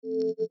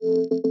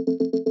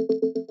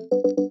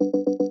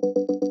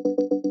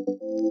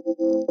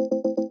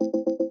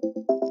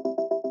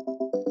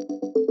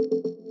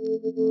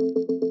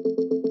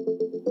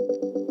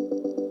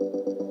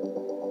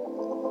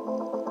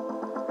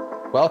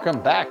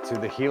Welcome back to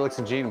the Helix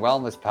and Gene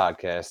Wellness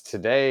Podcast.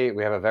 Today,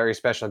 we have a very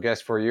special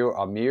guest for you,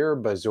 Amir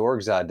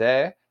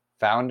Bozorgzadeh,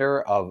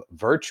 founder of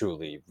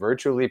Virtualeap.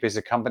 Virtualeap is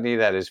a company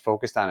that is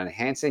focused on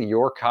enhancing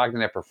your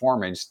cognitive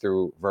performance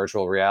through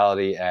virtual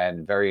reality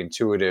and very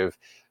intuitive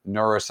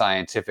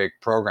neuroscientific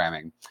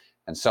programming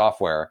and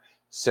software.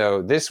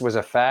 So this was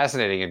a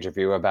fascinating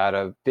interview about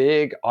a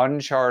big,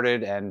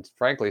 uncharted, and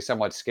frankly,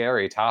 somewhat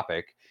scary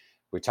topic.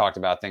 We talked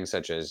about things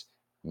such as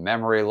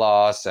memory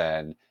loss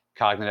and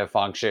cognitive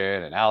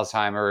function and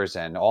Alzheimer's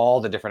and all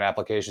the different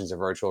applications of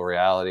virtual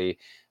reality.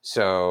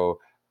 So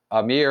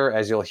Amir,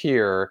 as you'll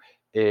hear,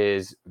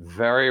 is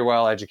very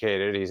well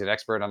educated. He's an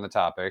expert on the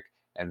topic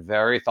and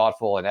very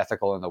thoughtful and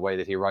ethical in the way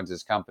that he runs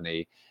his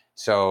company.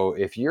 So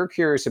if you're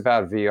curious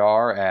about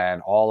VR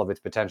and all of its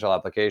potential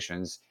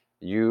applications,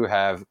 you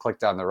have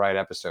clicked on the right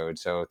episode.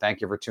 So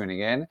thank you for tuning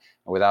in. And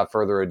without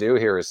further ado,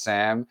 here is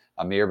Sam,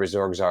 Amir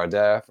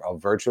Bozorgzadeh of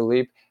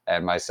Virtualeap,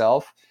 and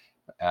myself.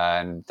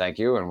 And thank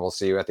you, and we'll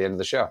see you at the end of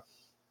the show.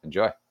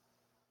 Enjoy.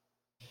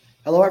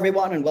 Hello,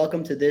 everyone, and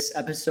welcome to this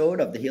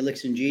episode of the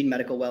Helix and Gene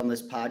Medical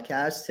Wellness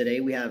Podcast. Today,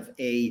 we have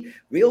a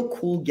real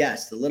cool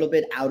guest, a little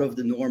bit out of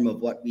the norm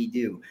of what we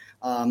do.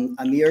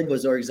 Amir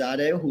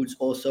Bozorgzadeh, who's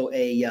also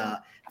a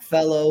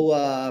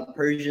fellow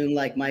Persian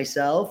like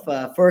myself,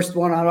 first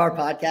one on our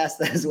podcast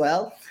as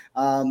well.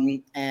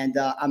 And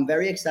I'm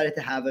very excited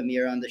to have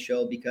Amir on the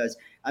show because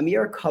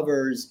Amir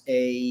covers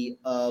a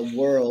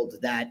world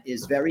that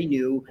is very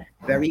new,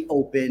 very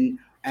open,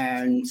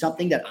 and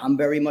something that I'm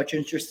very much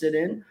interested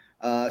in.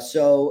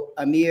 So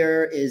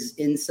Amir is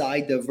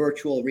inside the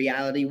virtual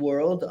reality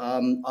world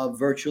of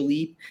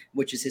Virtualeap,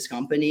 which is his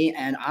company.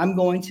 And I'm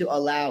going to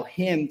allow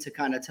him to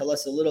kind of tell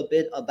us a little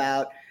bit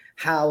about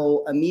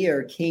how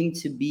Amir came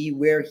to be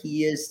where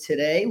he is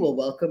today. Well,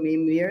 welcome,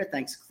 Amir.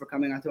 Thanks for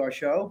coming onto our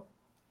show.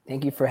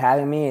 Thank you for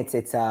having me.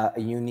 It's a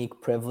unique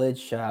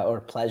privilege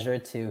or pleasure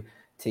to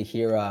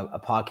hear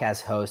a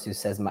podcast host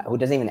who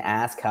doesn't even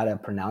ask how to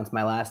pronounce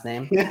my last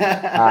name.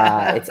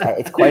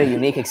 It's quite a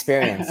unique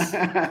experience.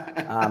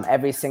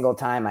 Every single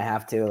time I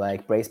have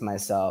to brace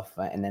myself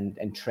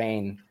and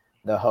train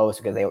the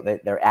host because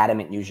they're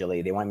adamant.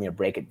 Usually they want me to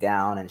break it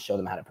down and show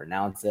them how to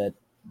pronounce it.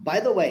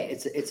 By the way,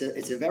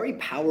 it's a very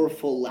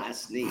powerful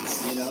last name.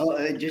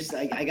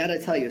 I gotta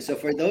tell you. So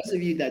for those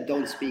of you that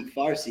don't speak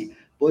Farsi,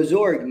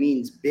 Bozorg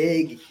means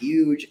big,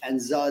 huge, and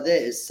Zadeh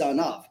is son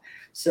of.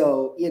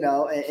 So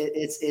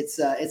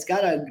it's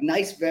got a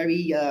nice,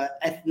 very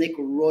ethnic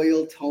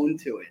royal tone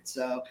to it.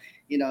 So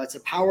it's a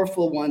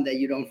powerful one that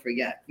you don't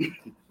forget.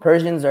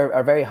 Persians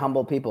are very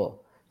humble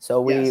people.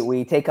 So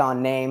we take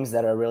on names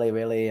that are really,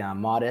 really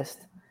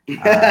modest. We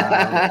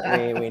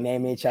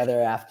name each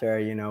other after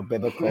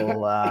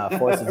biblical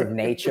forces of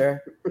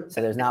nature.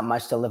 So there's not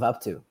much to live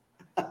up to.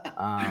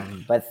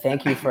 But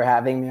thank you for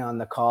having me on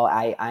the call.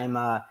 I'm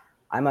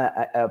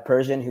a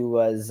Persian who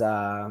was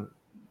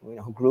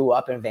who grew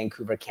up in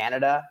Vancouver,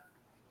 Canada.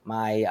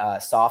 My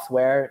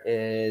software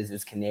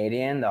is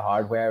Canadian. The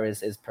hardware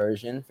is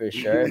Persian for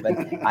sure. But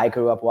I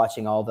grew up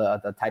watching all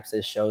the types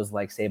of shows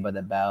like Saved by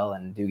the Bell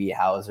and Doogie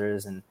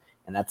Howser's, and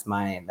that's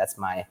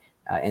my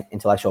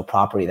intellectual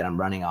property that I'm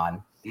running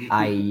on.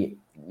 I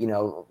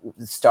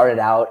started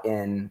out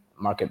in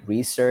market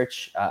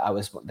research. I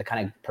was the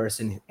kind of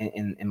person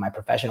in my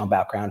professional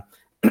background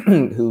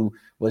who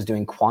was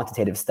doing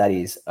quantitative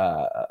studies,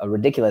 a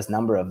ridiculous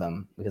number of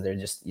them, because they're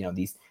just,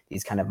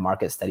 these kind of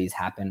market studies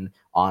happen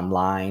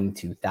online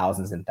to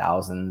thousands and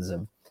thousands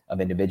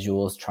of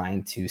individuals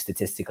trying to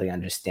statistically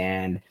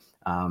understand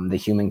the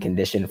human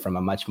condition from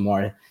a much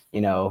more,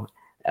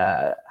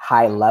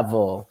 high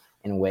level,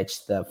 in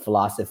which the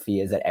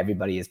philosophy is that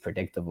everybody is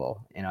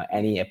predictable.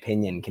 Any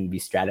opinion can be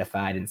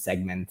stratified and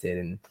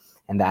segmented,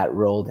 and that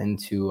rolled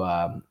into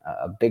a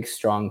big,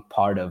 strong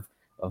part of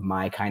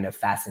my kind of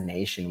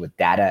fascination with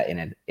data in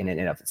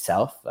and of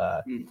itself,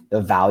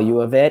 the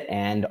value of it,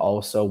 and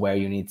also where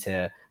you need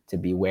to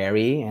be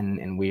wary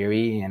and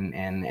weary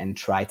and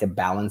try to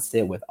balance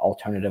it with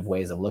alternative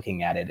ways of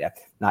looking at it.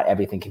 Not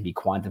everything can be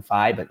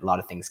quantified, but a lot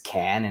of things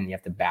can, and you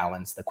have to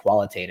balance the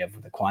qualitative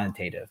with the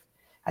quantitative.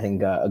 I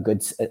think a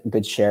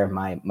good share of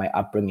my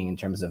upbringing in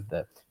terms of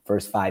the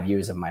first 5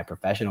 years of my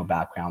professional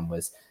background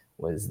was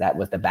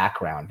the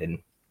background. And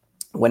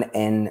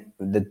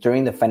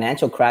during the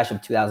financial crash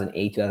of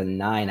 2008,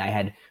 2009, I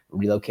had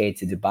relocated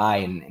to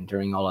Dubai, and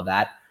during all of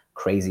that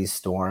crazy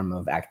storm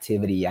of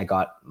activity, I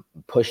got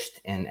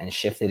pushed and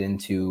shifted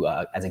into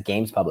as a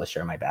games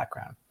publisher in my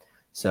background.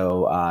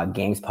 So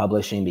games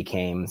publishing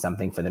became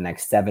something for the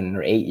next 7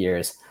 or 8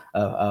 years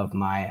of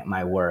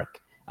my work.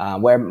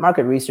 Where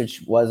market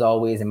research was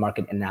always, and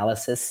market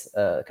analysis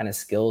kind of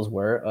skills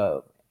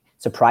were,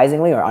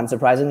 surprisingly or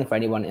unsurprisingly for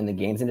anyone in the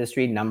games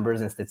industry,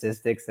 numbers and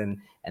statistics and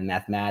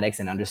mathematics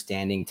and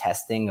understanding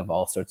testing of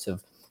all sorts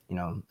of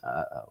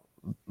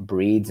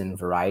breeds and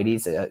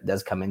varieties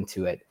does come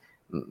into it.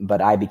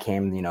 But I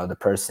became the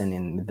person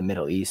in the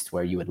Middle East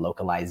where you would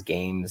localize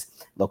games,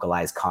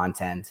 localize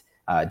content.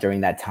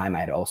 During that time, I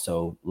had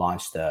also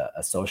launched a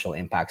social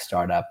impact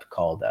startup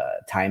called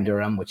Time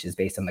Durham, which is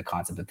based on the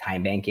concept of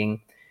time banking.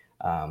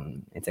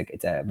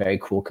 It's a very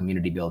cool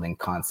community building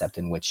concept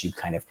in which you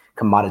kind of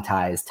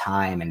commoditize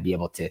time and be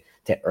able to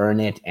earn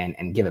it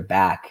and give it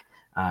back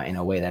in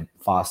a way that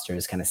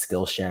fosters kind of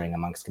skill sharing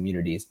amongst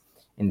communities.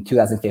 In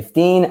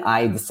 2015,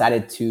 I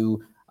decided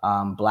to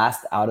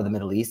blast out of the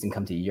Middle East and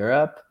come to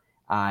Europe.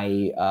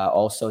 I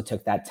also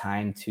took that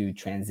time to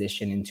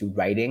transition into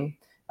writing.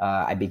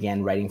 I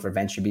began writing for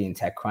VentureBeat and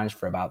TechCrunch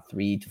for about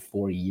 3 to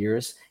 4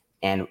 years,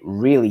 and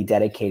really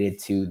dedicated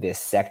to this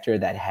sector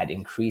that had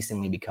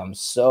increasingly become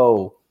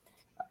so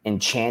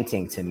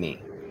enchanting to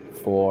me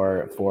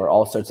for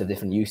all sorts of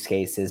different use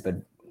cases, but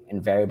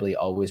invariably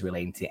always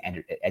relating to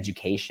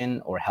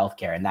education or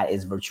healthcare, and that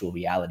is virtual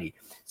reality.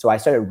 So I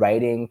started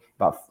writing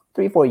about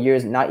 3 or 4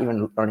 years, not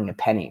even earning a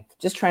penny,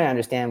 just trying to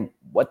understand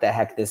what the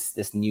heck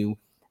this new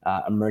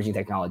emerging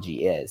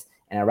technology is.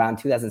 And around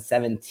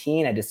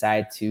 2017, I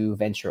decided to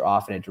venture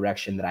off in a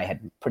direction that I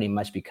had pretty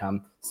much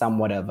become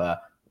somewhat of a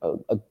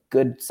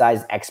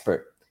good-sized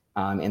expert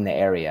in the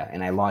area.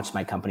 And I launched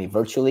my company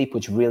Virtualeap,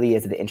 which really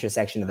is at the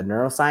intersection of the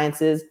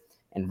neurosciences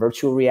and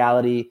virtual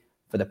reality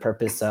for the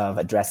purpose of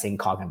addressing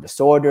cognitive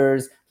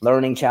disorders,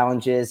 learning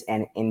challenges,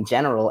 and in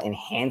general,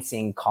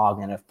 enhancing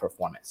cognitive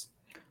performance.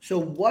 So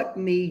what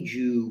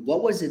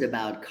was it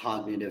about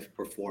cognitive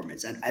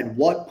performance? At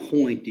what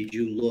point did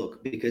you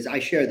look, because I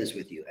share this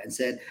with you, and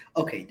said,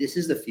 okay, this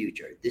is the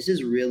future. This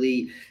is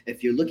really,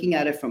 if you're looking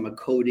at it from a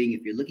coding,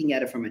 if you're looking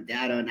at it from a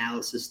data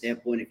analysis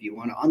standpoint, if you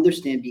want to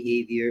understand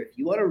behavior, if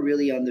you want to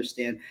really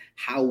understand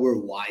how we're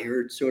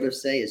wired, sort of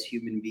say, as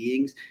human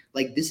beings,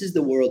 like this is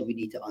the world we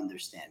need to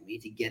understand. We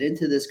need to get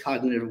into this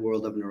cognitive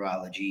world of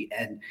neurology.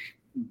 And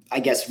I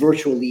guess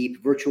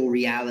Virtualeap, virtual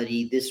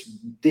reality,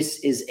 this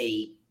is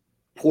a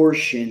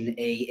portion,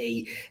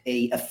 a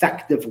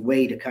effective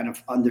way to kind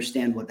of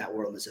understand what that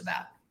world is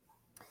about.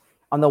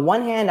 On the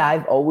one hand,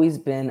 I've always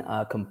been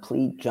a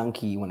complete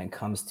junkie when it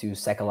comes to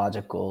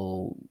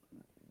psychological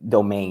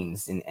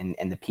domains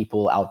and the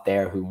people out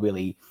there who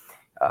really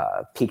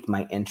piqued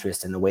my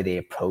interest in the way they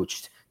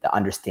approached the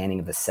understanding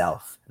of the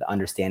self, the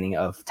understanding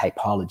of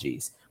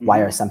typologies. Mm-hmm. Why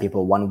are some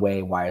people one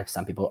way? Why are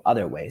some people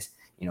other ways?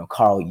 You know,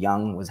 Carl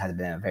Jung has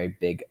been a very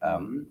big,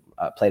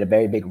 played a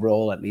very big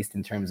role, at least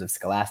in terms of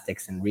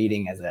scholastics and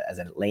reading as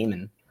a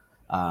layman,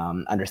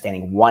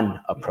 understanding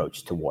one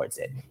approach towards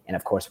it. And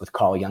of course, with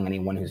Carl Jung,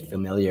 anyone who's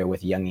familiar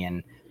with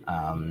Jungian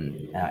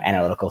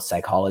analytical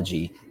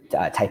psychology,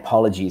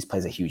 typologies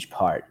plays a huge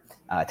part.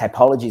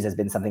 Typologies has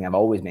been something I've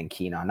always been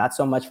keen on, not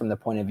so much from the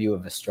point of view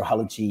of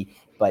astrology,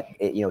 but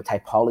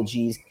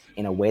typologies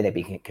in a way that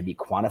could be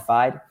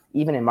quantified.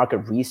 Even in market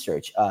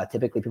research,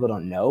 typically people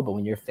don't know, but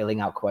when you're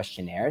filling out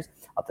questionnaires,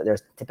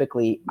 there's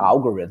typically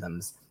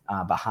algorithms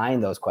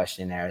behind those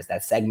questionnaires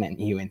that segment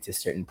you into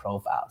certain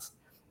profiles.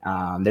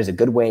 There's a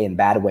good way and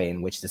bad way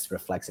in which this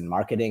reflects in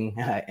marketing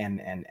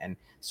and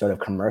sort of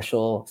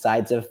commercial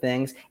sides of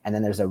things. And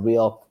then there's a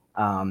real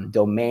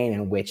domain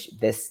in which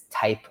this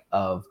type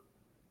of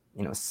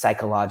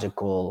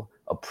psychological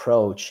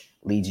approach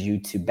leads you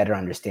to better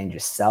understand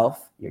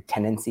yourself, your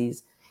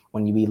tendencies.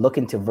 When we look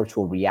into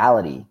virtual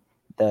reality,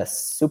 the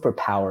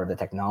superpower of the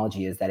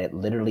technology is that it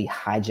literally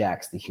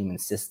hijacks the human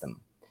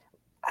system.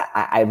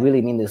 I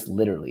really mean this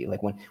literally.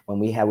 Like when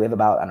we have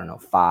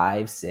about,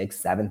 5, 6,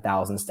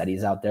 7,000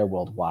 studies out there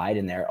worldwide,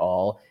 and they're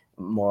all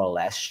more or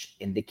less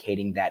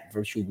indicating that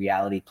virtual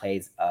reality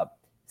plays a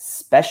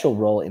special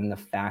role in the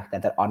fact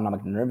that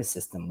autonomic nervous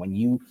system, when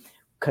you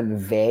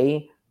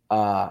convey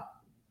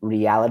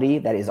reality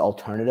that is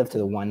alternative to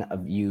the one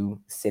of you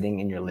sitting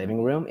in your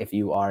living room, if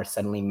you are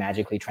suddenly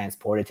magically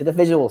transported to the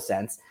visual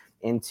sense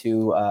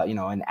into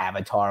an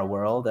avatar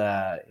world,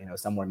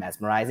 somewhere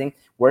mesmerizing.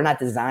 We're not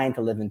designed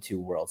to live in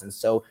two worlds, and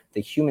so the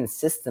human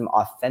system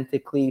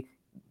authentically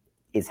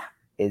is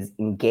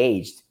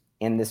engaged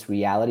in this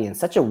reality in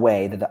such a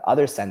way that the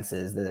other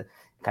senses the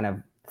kind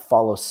of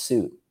follow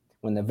suit.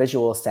 When the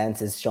visual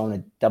sense is shown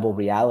a double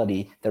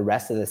reality, the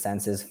rest of the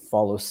senses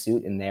follow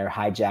suit and they're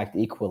hijacked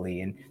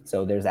equally. And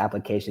so there's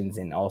applications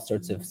in all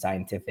sorts of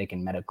scientific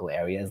and medical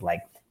areas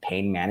like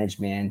pain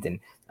management and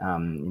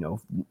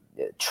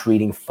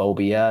treating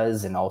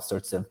phobias and all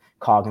sorts of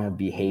cognitive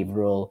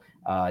behavioral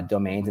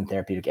domains and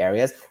therapeutic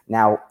areas.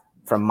 Now,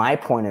 from my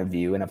point of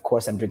view, and of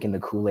course I'm drinking the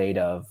Kool-Aid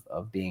of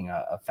being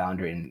a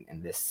founder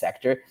in this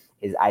sector,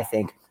 is I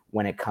think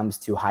when it comes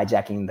to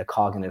hijacking the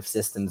cognitive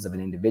systems of an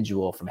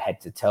individual from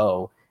head to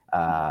toe,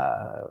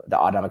 the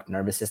autonomic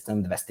nervous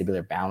system, the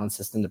vestibular balance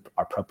system,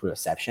 our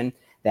proprioception,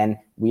 then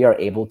we are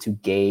able to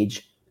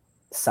gauge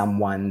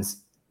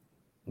someone's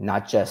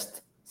not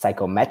just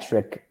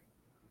psychometric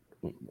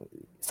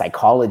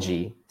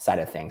psychology side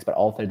of things, but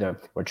also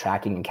we're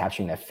tracking and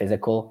capturing their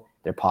physical,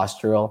 their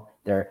postural,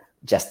 their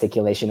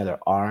gesticulation of their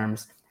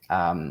arms,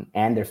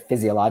 and their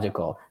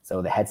physiological.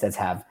 So the headsets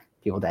have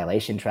pupil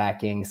dilation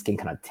tracking, skin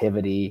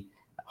conductivity,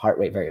 heart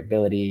rate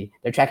variability.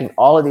 They're tracking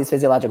all of these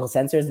physiological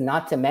sensors,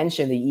 not to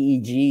mention the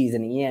EEGs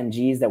and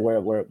EMGs that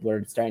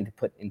we're starting to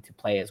put into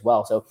play as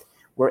well. So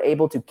we're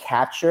able to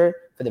capture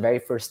for the very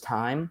first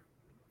time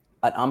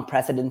an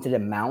unprecedented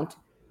amount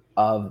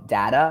of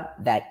data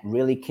that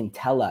really can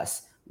tell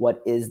us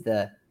what is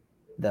the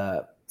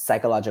the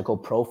psychological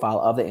profile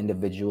of the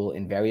individual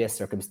in various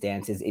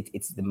circumstances.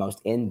 It's the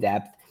most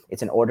in-depth.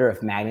 It's an order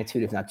of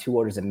magnitude, if not 2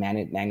 orders of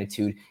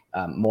magnitude,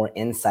 more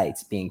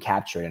insights being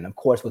captured. And of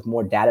course, with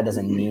more data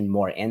doesn't mean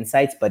more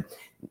insights, but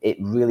it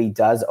really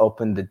does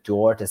open the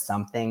door to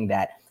something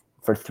that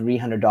for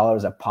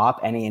 $300 a pop,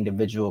 any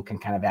individual can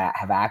kind of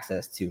have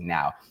access to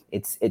now.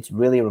 It's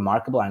really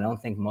remarkable. I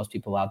don't think most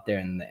people out there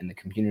in the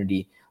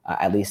community,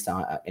 at least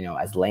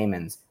as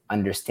laymen,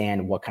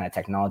 understand what kind of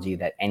technology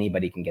that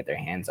anybody can get their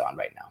hands on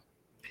right now.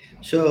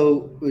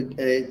 So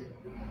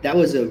that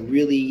was a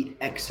really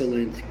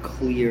excellent,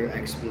 clear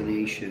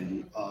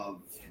explanation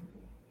of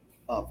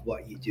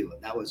what you do,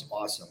 and that was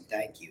awesome.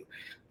 Thank you.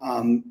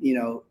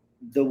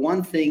 The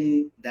one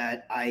thing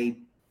that I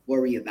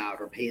worry about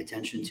or pay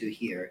attention to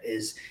here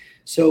is,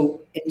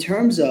 so in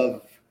terms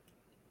of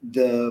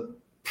the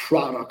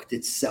product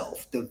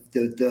itself,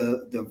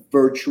 the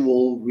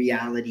virtual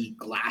reality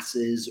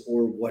glasses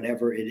or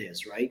whatever it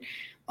is, right?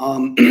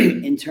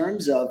 In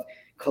terms of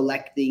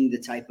collecting the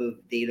type of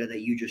data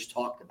that you just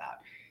talked about,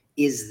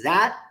 is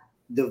that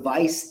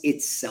device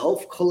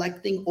itself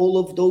collecting all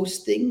of those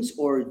things,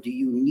 or do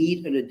you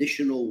need an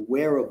additional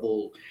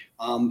wearable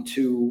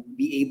to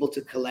be able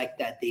to collect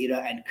that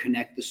data and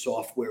connect the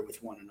software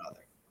with one another?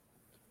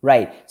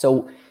 Right.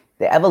 So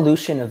the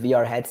evolution of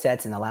VR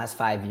headsets in the last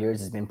 5 years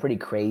has been pretty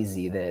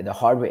crazy. The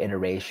hardware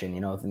iteration,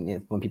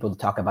 when people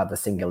talk about the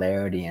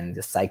singularity and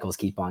the cycles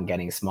keep on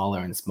getting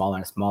smaller and smaller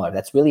and smaller,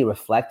 that's really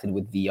reflected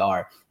with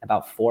VR.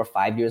 About 4 or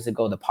 5 years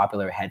ago, the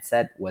popular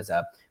headset was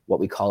what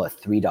we call a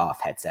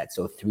 3DOF headset,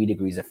 so 3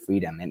 degrees of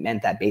freedom. It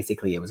meant that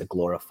basically it was a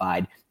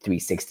glorified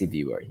 360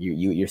 viewer.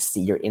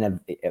 You're in a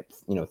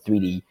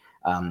 3D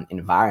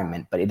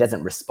environment, but it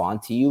doesn't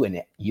respond to you,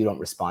 and you don't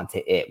respond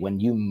to it. When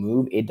you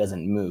move, it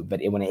doesn't move, but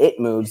when it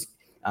moves,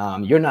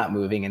 you're not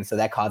moving, and so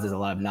that causes a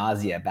lot of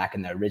nausea back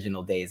in the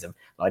original days of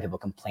a lot of people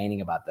complaining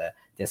about the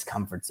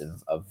discomforts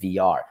of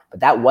VR. But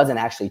that wasn't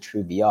actually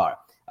true VR.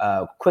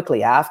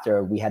 Quickly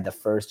after, we had the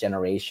first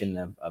generation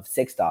of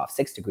 6DOF,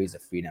 6 degrees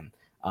of freedom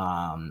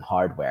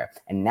hardware,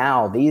 and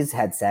now these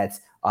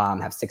headsets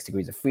have 6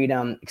 degrees of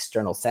freedom,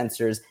 external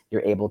sensors.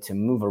 You're able to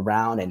move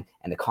around, and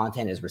the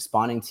content is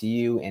responding to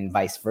you, and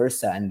vice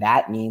versa. And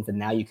that means that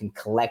now you can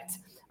collect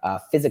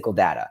physical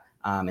data.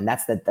 And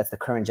that's the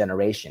current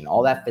generation.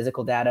 All that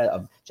physical data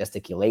of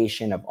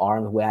gesticulation, of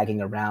arms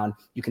wagging around,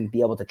 you can be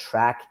able to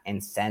track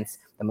and sense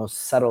the most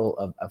subtle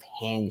of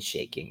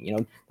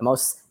handshaking, the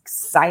most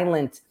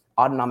silent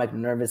autonomic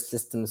nervous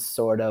system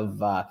sort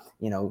of,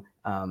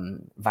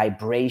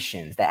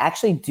 vibrations that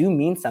actually do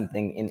mean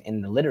something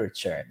in the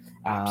literature.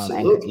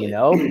 Absolutely.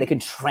 And, they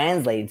could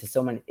translate into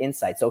so many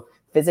insights. So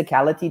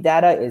physicality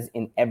data is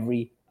in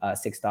every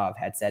 6DOF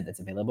headset that's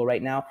available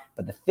right now.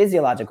 But the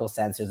physiological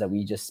sensors that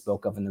we just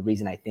spoke of, and the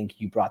reason I think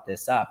you brought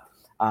this up,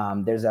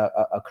 there's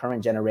a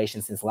current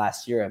generation since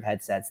last year of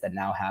headsets that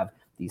now have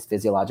these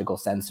physiological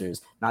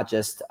sensors, not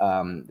just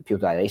the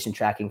pupil dilation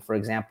tracking, for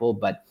example,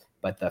 but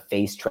the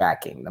face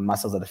tracking, the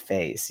muscles of the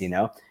face,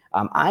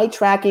 Eye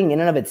tracking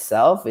in and of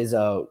itself is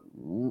a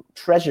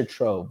treasure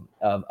trove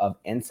of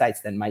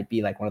insights that might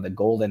be like one of the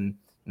golden,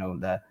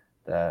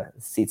 the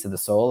seats of the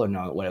soul, or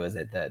no, what was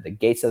it? The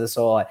gates of the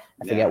soul. I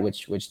forget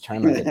which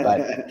term of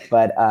it,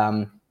 but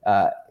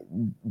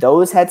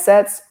those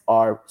headsets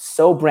are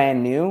so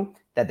brand new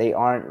that they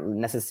aren't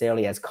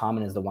necessarily as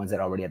common as the ones that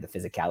already have the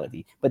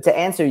physicality. But to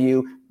answer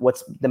you,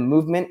 what's the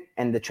movement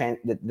and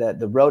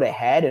the road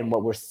ahead, and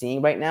what we're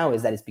seeing right now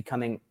is that it's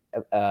becoming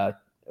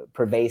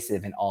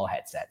pervasive in all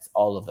headsets,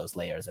 all of those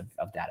layers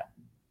of data.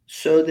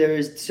 So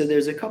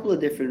there's a couple of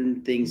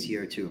different things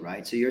here too,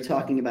 right? So you're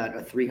talking about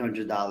a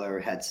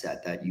 $300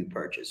 headset that you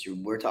purchased.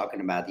 We're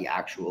talking about the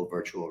actual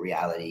virtual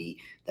reality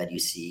that you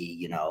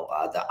see,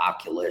 the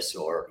Oculus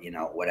or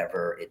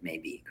whatever it may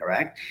be,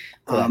 correct?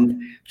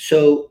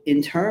 So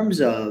in terms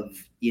of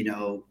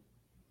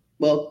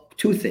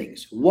two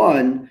things.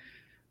 One,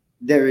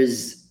 there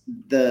is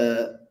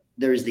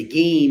the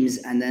games,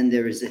 and then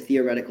there is the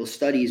theoretical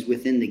studies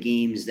within the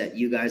games that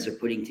you guys are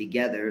putting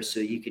together,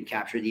 so you can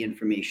capture the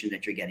information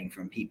that you're getting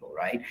from people,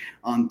 right?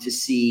 To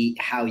see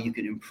how you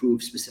can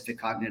improve specific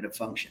cognitive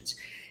functions.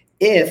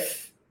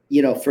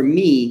 For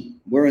me,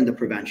 we're in the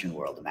prevention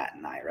world, Matt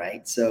and I,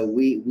 right? So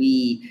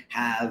we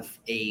have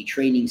a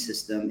training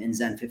system in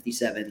Zen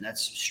 57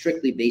 that's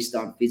strictly based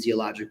on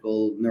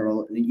physiological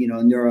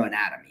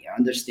neuroanatomy,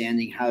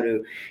 understanding how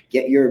to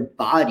get your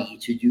body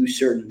to do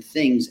certain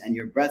things and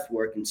your breath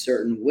work in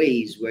certain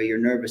ways where your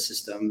nervous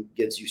system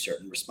gives you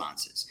certain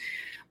responses.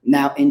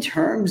 Now, in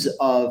terms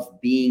of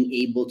being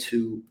able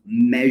to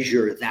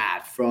measure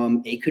that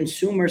from a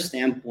consumer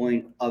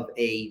standpoint of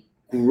a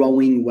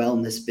growing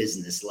wellness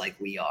business like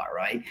we are,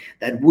 right?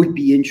 That would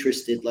be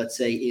interested, let's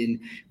say, in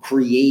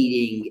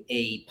creating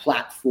a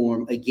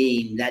platform, a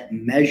game that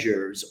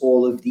measures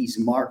all of these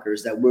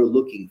markers that we're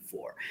looking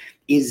for.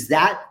 Is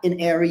that an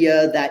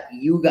area that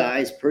you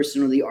guys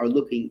personally are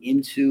looking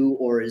into,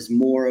 or is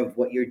more of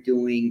what you're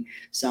doing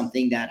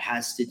something that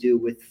has to do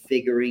with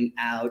figuring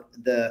out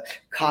the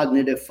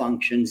cognitive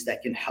functions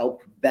that can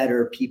help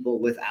better people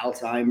with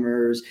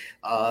Alzheimer's,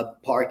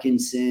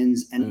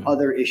 Parkinson's, and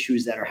other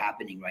issues that are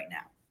happening right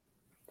now?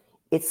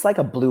 It's like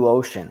a blue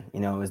ocean,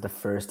 is the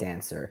first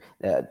answer.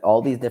 All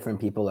these different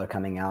people are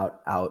coming out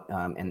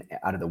and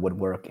out of the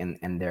woodwork,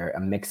 and they're a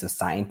mix of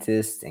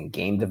scientists and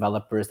game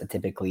developers. That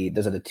typically,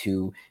 those are the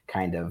two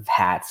kind of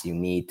hats you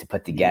need to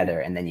put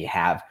together. And then you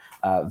have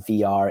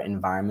VR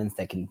environments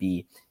that can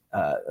be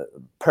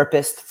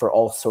purposed for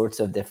all sorts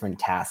of different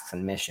tasks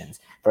and missions.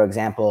 For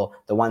example,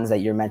 the ones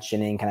that you're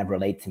mentioning kind of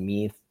relate to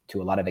me,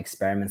 to a lot of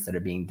experiments that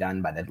are being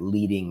done by the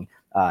leading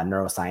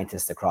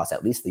neuroscientists across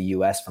at least the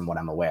US, from what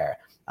I'm aware.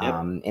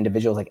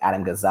 Individuals like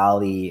Adam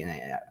Ghazali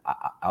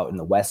out in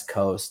the West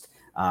Coast,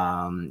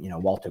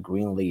 Walter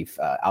Greenleaf,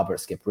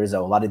 Albert Skip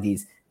Rizzo, a lot of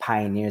these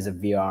pioneers of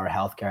VR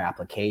healthcare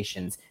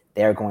applications,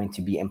 they're going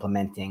to be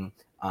implementing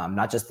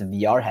not just the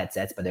VR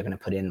headsets, but they're going to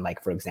put in,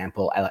 like, for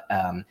example,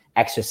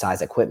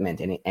 exercise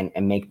equipment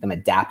and make them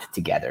adapt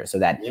together so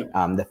that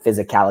the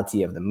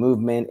physicality of the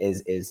movement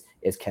is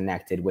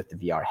connected with the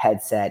VR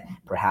headset.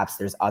 Perhaps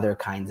there's other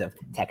kinds of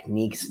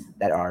techniques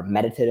that are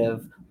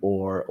meditative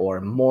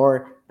or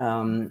more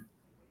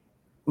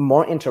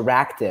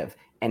interactive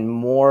and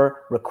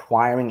more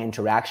requiring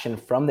interaction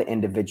from the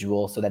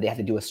individual, so that they have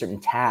to do a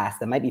certain task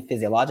that might be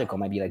physiological,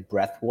 might be like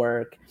breath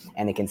work,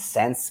 and it can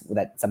sense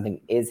that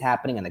something is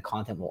happening, and the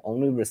content will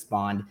only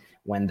respond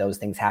when those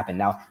things happen.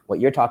 Now, what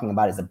you're talking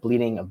about is the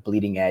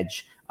bleeding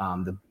edge.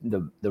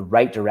 The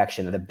right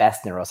direction. The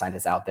best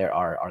neuroscientists out there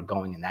are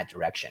going in that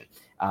direction.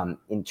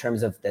 In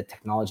terms of the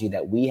technology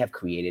that we have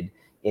created,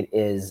 it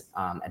is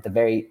at the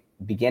very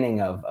beginning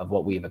of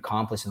what we've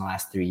accomplished in the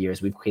last 3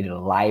 years. We've created a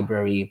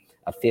library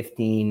of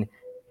 15,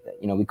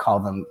 we call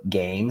them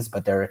games,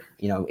 but they're,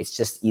 it's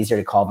just easier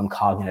to call them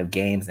cognitive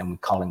games than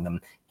calling them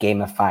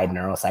gamified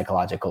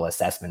neuropsychological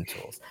assessment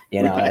tools.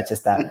 That's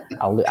just that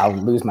I'll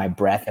lose my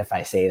breath if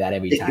I say that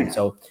every time.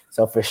 So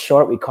for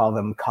short, we call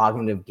them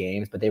cognitive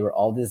games, but they were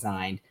all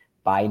designed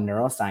by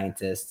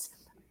neuroscientists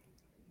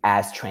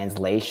as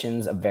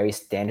translations of very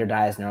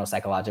standardized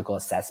neuropsychological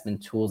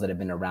assessment tools that have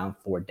been around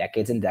for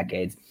decades and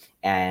decades.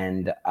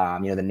 And,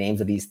 the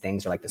names of these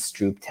things are like the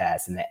Stroop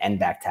test and the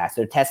NBAC test.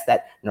 They're tests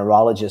that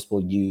neurologists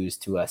will use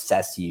to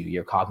assess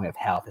your cognitive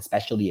health,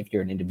 especially if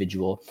you're an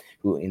individual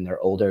who in their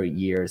older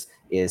years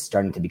is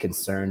starting to be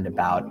concerned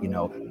about,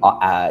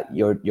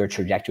 your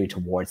trajectory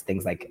towards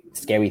things like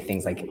scary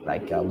things like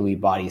Lewy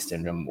body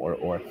syndrome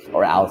or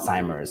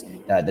Alzheimer's.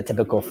 The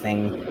typical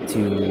thing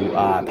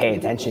to pay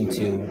attention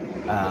to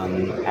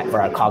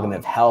for our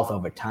cognitive health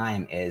over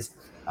time is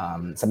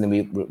something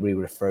we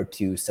refer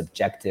to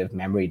subjective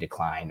memory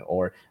decline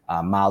or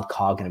mild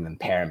cognitive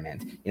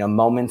impairment.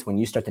 Moments when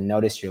you start to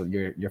notice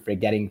you're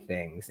forgetting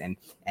things,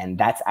 and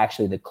that's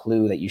actually the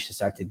clue that you should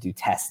start to do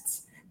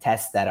tests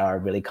that are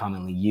really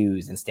commonly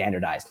used and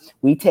standardized.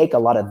 We take a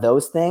lot of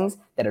those things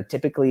that are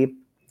typically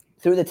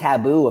through the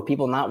taboo of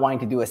people not wanting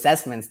to do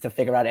assessments to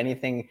figure out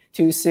anything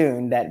too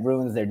soon that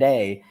ruins their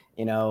day.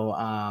 You don't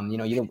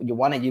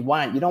want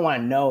to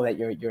know that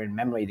you're in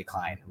memory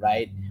decline,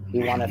 right?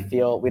 We want to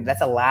feel that's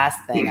the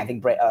last thing. I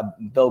think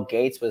Bill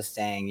Gates was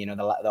saying,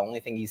 the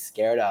only thing he's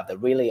scared of, the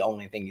really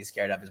only thing he's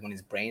scared of, is when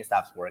his brain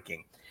stops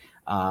working.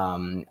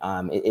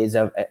 It is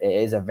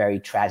a very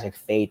tragic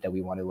fate that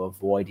we want to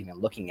avoid even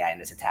looking at,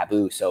 and it's a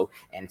taboo.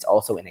 And it's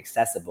also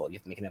inaccessible. You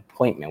have to make an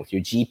appointment with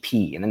your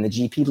GP, and then the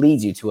GP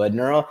leads you to a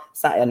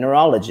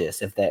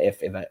neurologist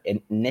if an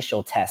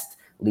initial test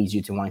leads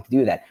you to wanting to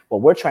do that. What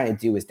we're trying to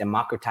do is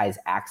democratize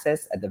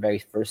access at the very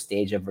first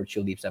stage of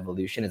Virtualeap's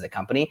evolution as a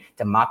company,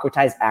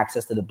 democratize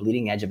access to the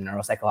bleeding edge of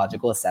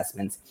neuropsychological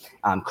assessments,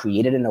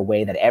 created in a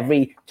way that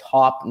every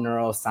top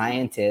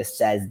neuroscientist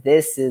says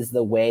this is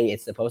the way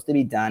it's supposed to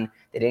be done.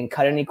 They didn't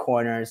cut any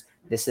corners.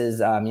 This is,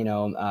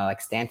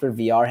 like Stanford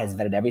VR has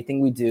vetted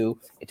everything we do.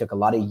 It took a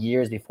lot of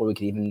years before we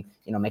could even,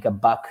 make a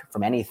buck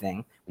from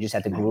anything. We just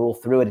had to gruel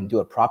through it and do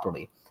it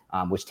properly,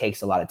 which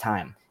takes a lot of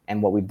time.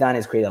 And what we've done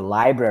is create a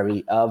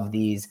library of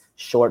these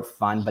short,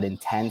 fun, but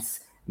intense,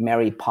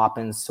 Mary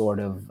Poppins sort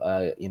of,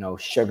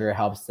 sugar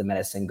helps the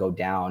medicine go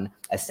down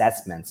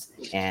assessments.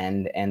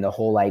 And the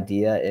whole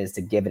idea is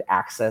to give it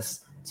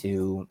access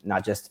to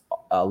not just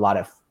a lot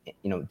of,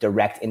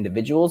 direct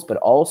individuals, but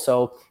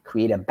also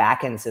create a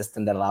back-end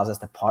system that allows us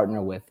to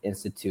partner with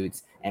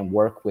institutes and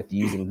work with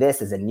using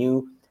this as a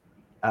new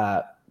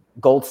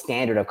gold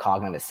standard of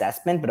cognitive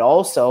assessment, but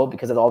also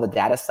because of all the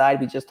data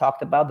side we just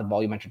talked about, the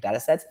volumetric data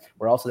sets,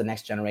 we're also the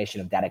next generation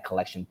of data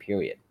collection,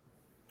 period.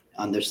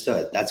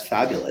 Understood. That's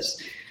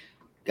fabulous.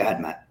 Go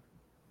ahead, Matt.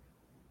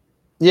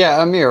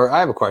 Yeah, Amir, I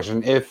have a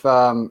question. If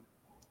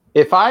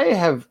I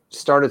have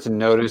started to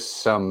notice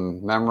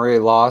some memory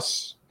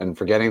loss and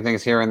forgetting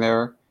things here and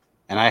there,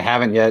 and I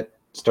haven't yet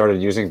started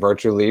using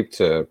Virtualeap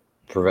to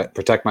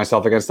protect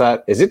myself against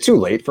that, is it too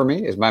late for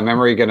me? Is my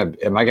memory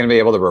am I gonna be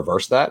able to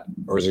reverse that,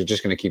 or is it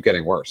just gonna keep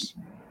getting worse?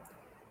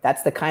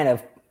 That's the kind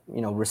of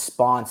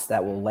response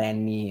that will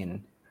land me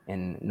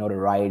in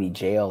notoriety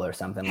jail or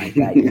something like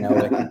that.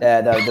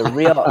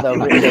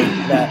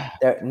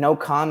 The no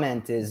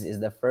comment is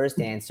the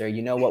first answer.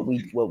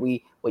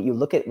 What you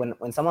look at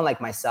when someone like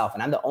myself,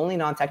 and I'm the only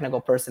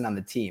non-technical person on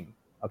the team.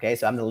 Okay,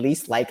 so I'm the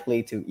least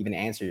likely to even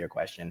answer your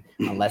question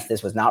unless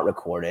this was not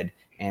recorded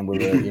and we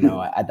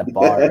were, at the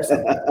bar or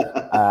something.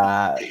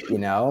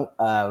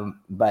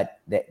 But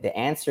the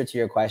answer to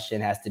your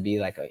question has to be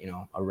like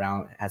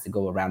has to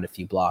go around a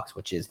few blocks,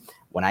 which is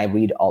when I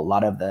read a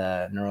lot of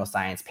the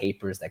neuroscience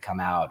papers that come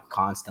out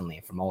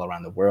constantly from all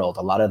around the world,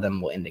 a lot of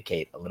them will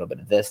indicate a little bit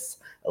of this,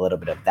 a little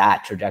bit of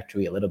that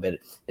trajectory, a little bit.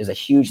 There's a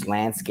huge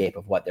landscape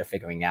of what they're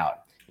figuring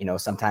out.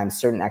 Sometimes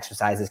certain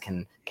exercises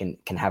can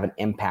have an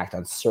impact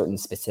on certain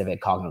specific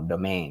cognitive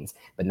domains,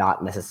 but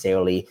not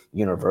necessarily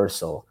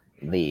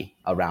universally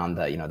around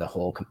the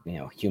whole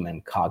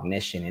human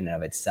cognition in and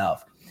of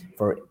itself.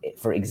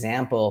 For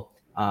example,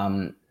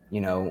 when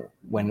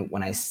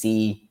I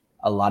see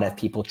a lot of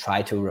people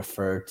try to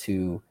refer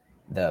to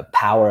the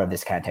power of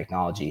this kind of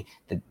technology,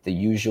 the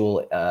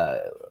usual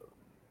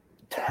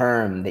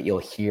term that you'll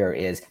hear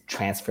is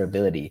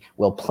transferability.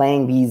 Will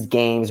playing these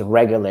games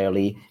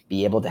regularly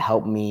be able to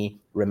help me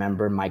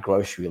remember my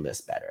grocery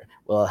list better?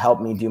 Will it help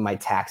me do my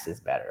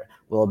taxes better?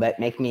 Will it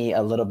make me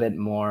a little bit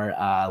more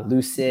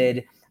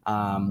lucid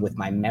with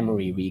my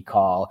memory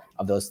recall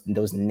of those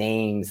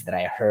names that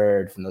I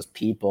heard from those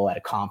people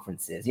at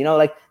conferences?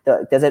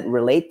 Does it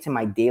relate to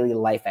my daily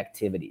life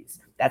activities?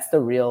 That's the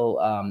real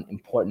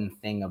important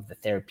thing of the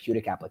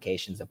therapeutic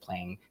applications of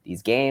playing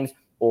these games.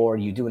 Or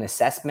you do an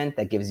assessment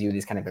that gives you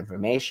this kind of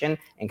information,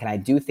 and can I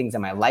do things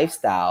in my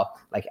lifestyle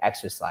like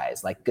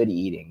exercise, like good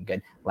eating,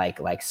 good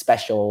like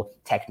special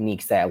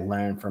techniques that I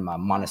learned from a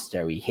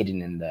monastery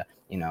hidden in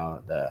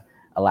the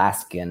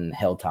Alaskan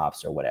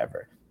hilltops or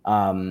whatever.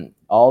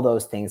 All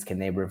those things, can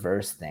they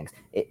reverse things?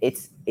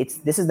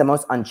 This is the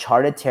most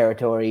uncharted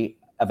territory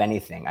of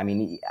anything. I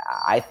mean,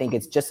 I think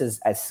it's just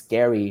as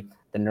scary,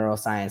 the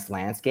neuroscience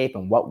landscape,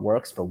 and what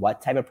works for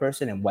what type of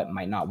person and what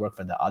might not work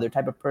for the other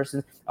type of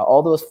person.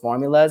 All those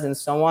formulas and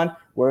so on,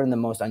 we're in the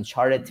most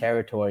uncharted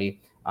territory,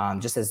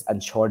 just as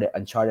uncharted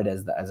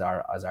as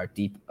our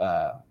deep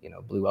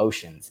blue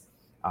oceans.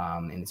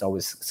 And it's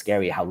always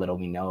scary how little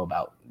we know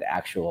about the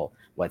actual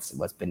what's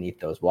beneath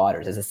those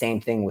waters. It's the same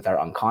thing with our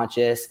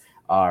unconscious,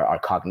 our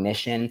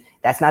cognition.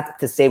 That's not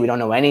to say we don't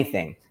know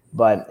anything,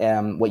 but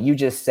what you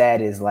just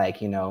said is like,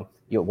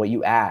 what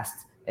you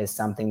asked is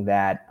something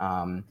that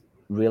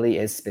really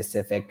is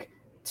specific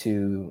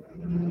to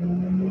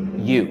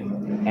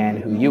you and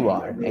who you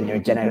are and your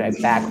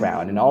genetic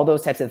background and all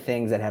those types of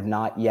things that have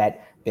not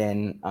yet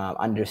been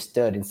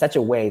understood in such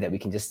a way that we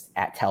can just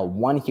tell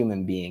one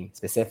human being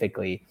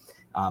specifically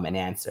an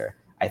answer.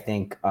 I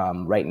think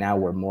right now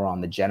we're more on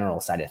the general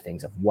side of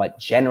things of what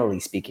generally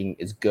speaking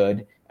is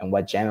good and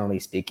what generally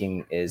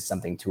speaking is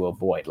something to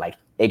avoid. Like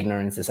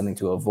ignorance is something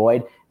to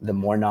avoid. The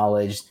more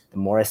knowledge, the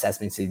more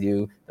assessments you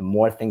do, the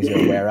more things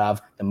you're aware of,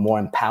 the more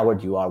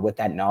empowered you are with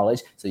that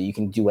knowledge, so you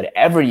can do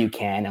whatever you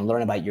can and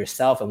learn about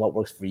yourself and what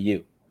works for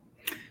you.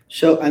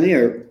 So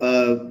Amir,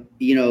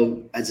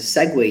 as a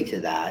segue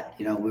to that,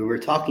 we were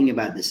talking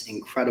about this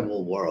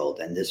incredible world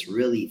and this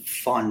really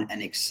fun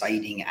and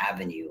exciting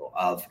avenue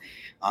of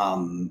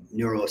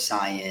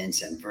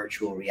neuroscience and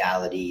virtual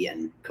reality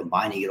and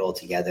combining it all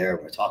together.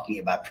 We're talking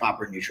about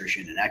proper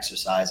nutrition and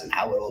exercise and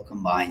how it all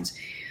combines.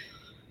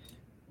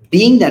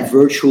 Being that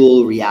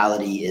virtual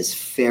reality is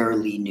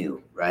fairly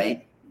new,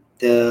 right?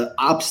 The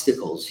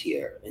obstacles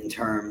here in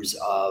terms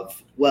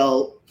of,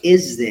 well,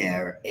 is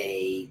there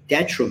a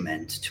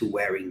detriment to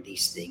wearing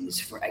these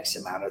things for X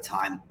amount of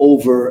time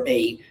over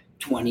a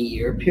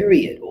 20-year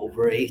period,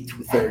 over a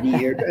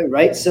 30-year,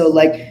 right? So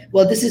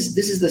this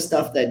is the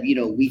stuff that,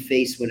 we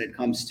face when it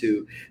comes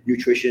to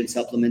nutrition,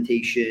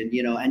 supplementation,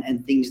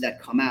 and things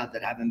that come out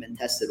that haven't been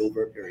tested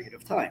over a period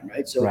of time,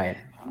 right? So right.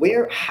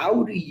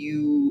 How do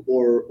you,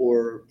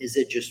 or is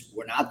it just,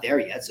 we're not there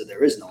yet, so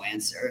there is no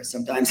answer.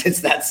 Sometimes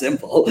it's that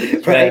simple,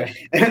 right?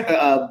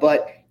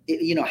 But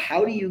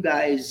how do you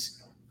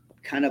guys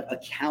kind of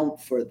account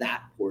for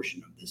that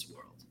portion of this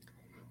world?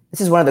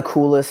 This is one of the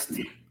coolest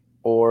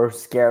or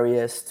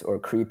scariest or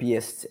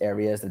creepiest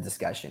areas of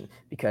discussion,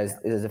 because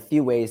there's a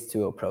few ways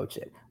to approach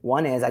it.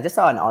 One is, I just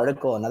saw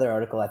another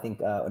article, I think,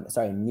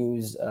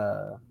 news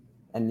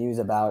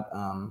about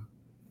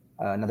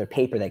another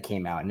paper that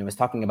came out, and it was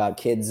talking about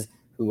kids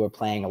who were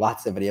playing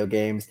lots of video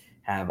games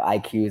have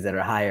IQs that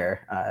are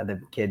higher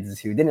than kids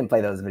who didn't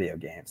play those video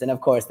games. And of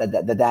course, the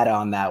data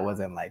on that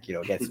wasn't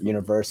gets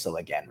universal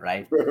again,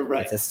 right?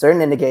 Right. It's a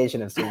certain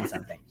indication of seeing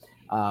something.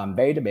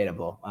 Very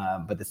debatable,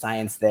 but the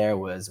science there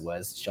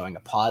was showing a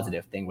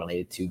positive thing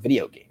related to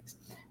video games,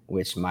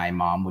 which my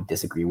mom would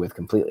disagree with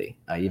completely,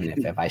 even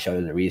if I showed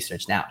her the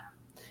research now.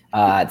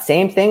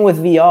 Same thing with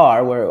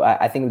VR, where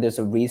I think there's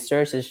a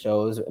research that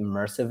shows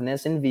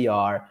immersiveness in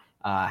VR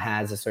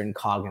has a certain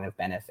cognitive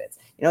benefits.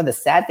 The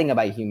sad thing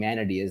about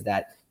humanity is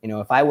that,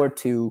 if I were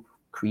to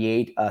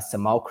create a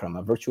simulacrum,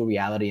 a virtual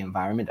reality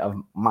environment of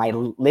my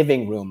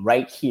living room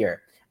right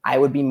here, I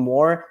would be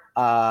more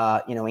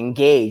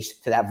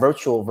engaged to that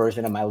virtual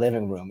version of my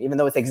living room, even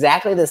though it's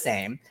exactly the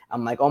same.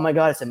 I'm like, oh my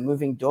God, it's a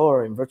moving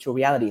door in virtual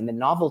reality. And the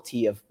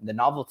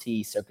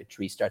novelty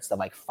circuitry starts to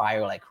like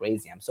fire like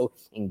crazy. I'm so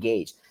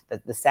engaged.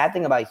 The sad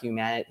thing about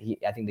humanity,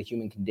 I think the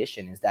human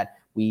condition, is that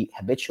we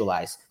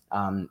habitualize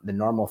the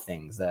normal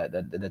things,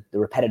 the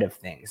repetitive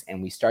things,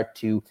 and we start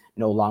to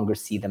no longer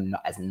see them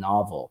as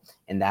novel,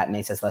 and that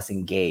makes us less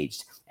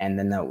engaged. And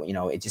then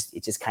it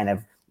just kind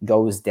of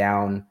goes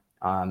down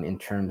in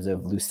terms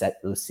of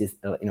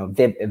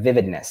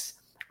vividness.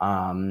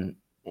 And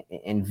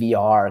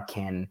VR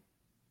can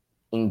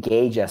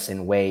engage us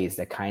in ways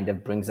that kind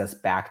of brings us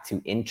back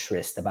to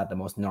interest about the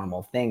most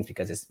normal things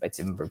because it's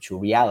in virtual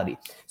reality.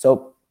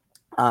 So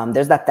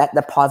there's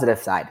the positive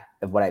side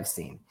of what I've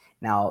seen.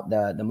 Now,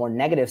 the more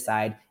negative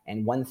side,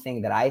 and one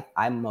thing that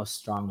I most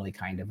strongly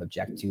kind of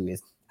object to,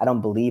 is I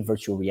don't believe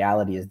virtual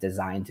reality is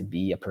designed to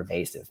be a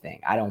pervasive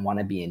thing. I don't want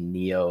to be in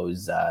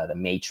Neo's The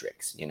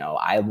Matrix.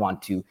 I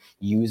want to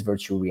use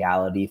virtual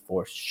reality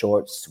for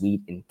short,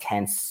 sweet,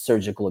 intense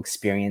surgical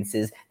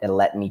experiences that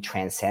let me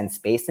transcend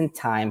space and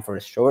time for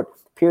a short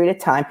period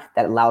of time,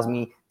 that allows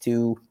me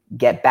to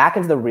get back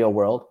into the real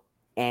world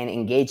and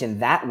engage in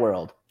that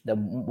world, the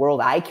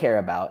world I care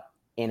about,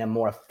 in a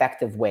more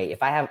effective way.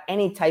 If I have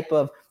any type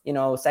of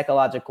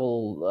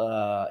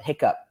psychological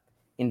hiccup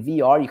in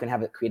VR, you can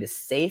have it create a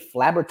safe,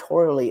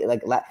 laboratorily,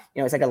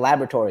 it's like a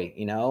laboratory,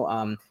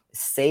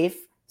 safe,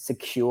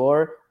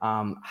 secure,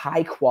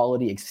 high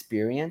quality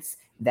experience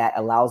that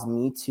allows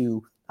me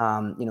to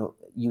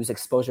use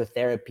exposure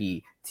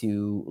therapy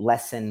to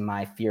lessen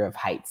my fear of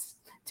heights,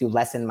 to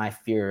lessen my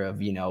fear of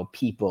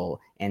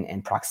people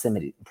and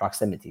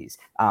proximities.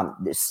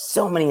 There's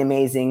so many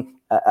amazing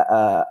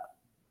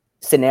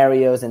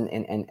scenarios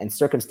and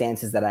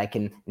circumstances that I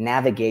can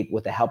navigate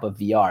with the help of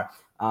VR.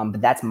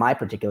 But that's my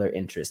particular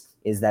interest,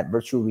 is that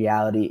virtual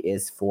reality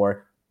is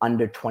for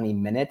under 20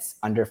 minutes,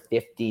 under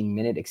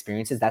 15-minute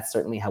experiences. That's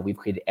certainly how we've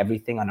created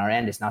everything on our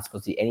end. It's not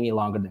supposed to be any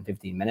longer than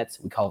 15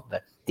 minutes. We call it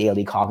the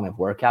daily cognitive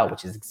workout,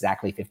 which is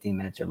exactly 15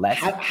 minutes or less.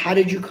 How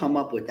did you come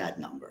up with that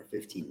number,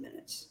 15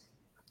 minutes?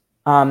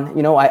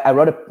 I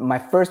wrote my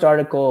first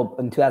article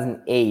in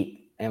 2008.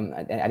 And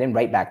I didn't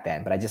write back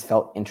then, but I just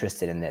felt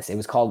interested in this. It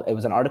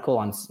was an article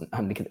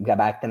because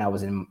back then I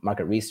was in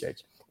market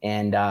research,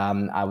 and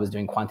I was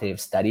doing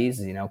quantitative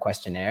studies,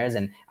 questionnaires,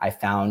 and I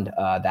found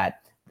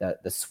that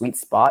the sweet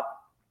spot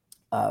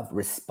of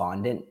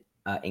respondent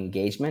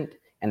engagement,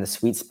 and the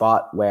sweet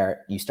spot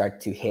where you start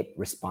to hit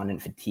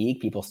respondent fatigue,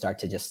 people start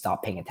to just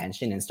stop paying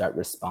attention and start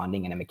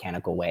responding in a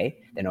mechanical way.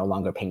 They're no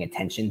longer paying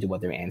attention to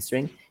what they're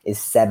answering, is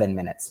 7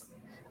 minutes.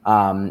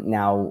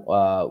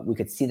 Now, we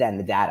could see that in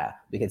the data.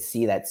 We could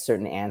see that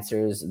certain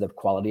answers, the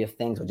quality of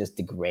things, will just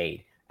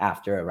degrade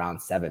after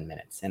around 7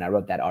 minutes. And I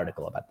wrote that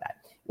article about that.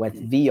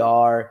 With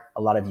VR,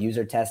 a lot of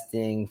user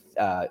testing,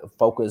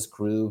 focus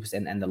groups,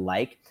 and the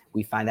like,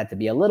 we find that to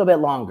be a little bit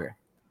longer.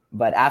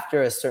 But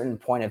after a certain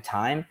point of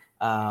time,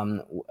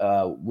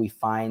 we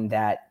find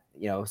that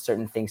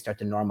certain things start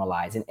to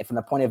normalize. And from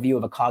the point of view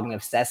of a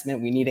cognitive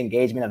assessment, we need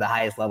engagement at the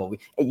highest level.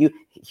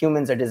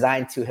 Humans are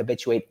designed to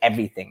habituate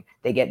everything.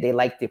 They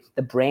like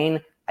the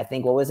brain. I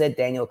think, what was it?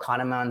 Daniel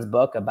Kahneman's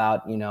book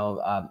about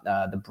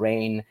the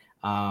brain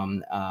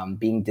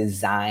being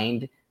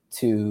designed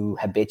to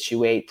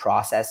habituate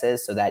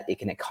processes so that it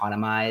can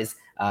economize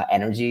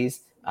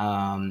energies.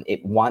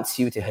 It wants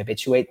you to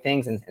habituate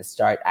things and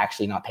start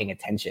actually not paying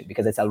attention,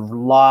 because it's a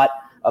lot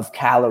of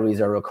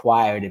calories are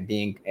required in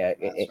being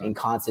in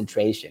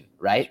concentration,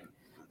 right?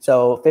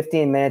 So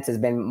 15 minutes has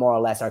been more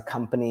or less our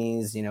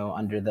companies,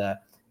 under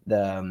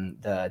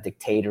the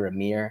dictator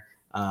Amir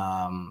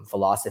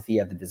philosophy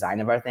of the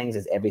design of our things,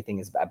 is everything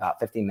is about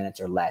 15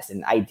 minutes or less,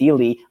 and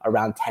ideally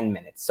around 10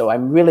 minutes. So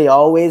I'm really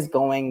always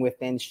going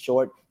within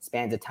short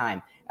spans of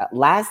time.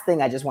 Last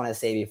thing I just want to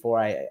say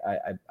before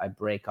I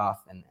break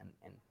off and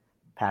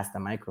pass the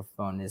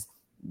microphone is,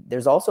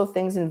 there's also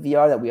things in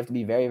VR that we have to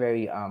be very,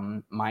 very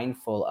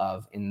mindful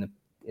of.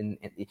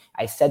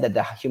 I said that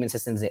the human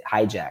system is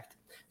hijacked.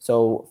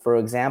 So, for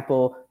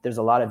example, there's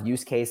a lot of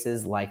use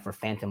cases, like for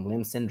phantom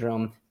limb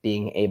syndrome,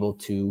 being able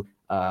to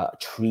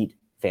treat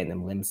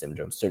phantom limb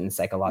syndrome. Certain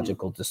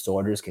psychological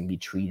disorders can be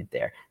treated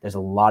there. There's a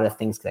lot of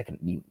things that can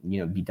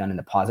be done in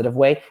a positive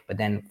way. But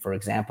then, for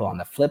example, on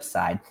the flip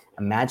side,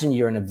 imagine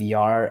you're in a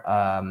VR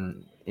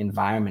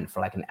environment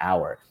for like an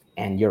hour,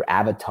 and your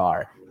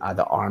avatar,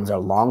 the arms are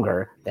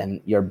longer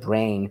than your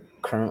brain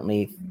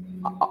currently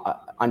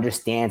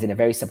understands in a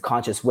very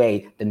subconscious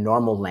way the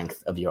normal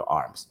length of your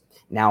arms.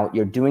 Now,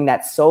 you're doing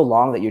that so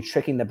long that you're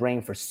tricking the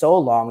brain for so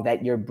long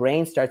that your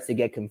brain starts to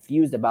get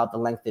confused about the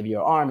length of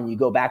your arm, and you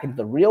go back into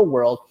the real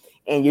world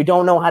and you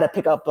don't know how to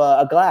pick up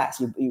a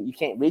glass. You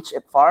can't reach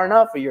it far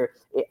enough, or you're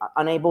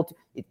unable to.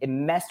 It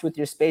messed with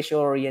your spatial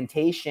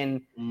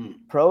orientation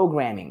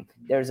programming.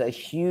 There's a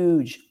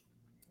huge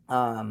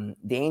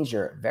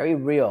danger, very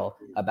real,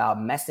 about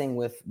messing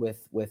with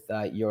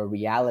your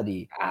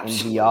reality.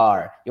 Absolutely. In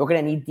VR. You're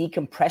going to need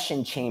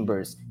decompression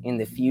chambers in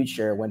the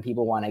future when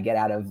people want to get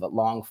out of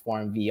long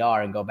form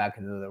VR and go back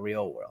into the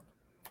real world.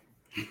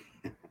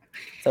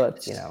 So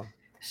it's,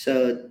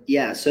 So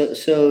yeah,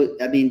 so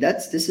I mean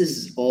this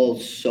is all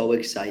so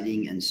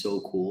exciting and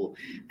so cool.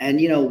 And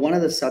one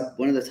of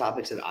the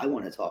topics that I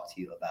want to talk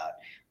to you about,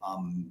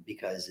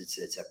 because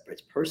it's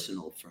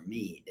personal for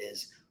me,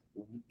 is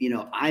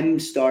I'm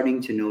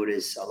starting to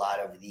notice a lot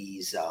of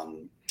these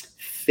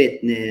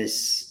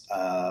fitness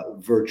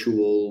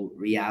virtual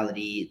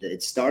reality that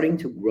it's starting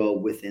to grow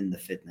within the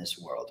fitness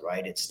world,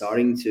 right? It's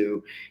starting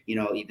to,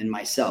 even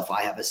myself,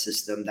 I have a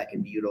system that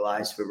can be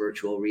utilized for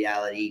virtual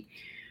reality.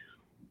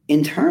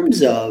 In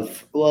terms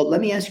of, well,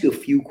 let me ask you a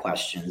few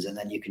questions and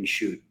then you can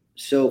shoot.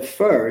 So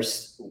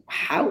first,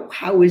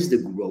 how is the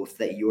growth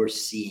that you're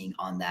seeing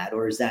on that,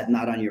 or is that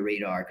not on your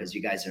radar because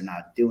you guys are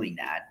not doing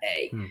that?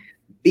 A,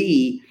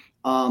 B,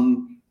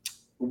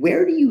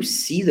 where do you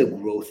see the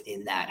growth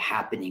in that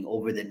happening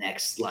over the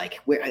next,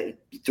 like,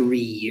 3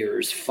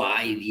 years,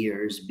 5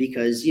 years?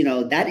 Because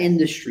that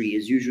industry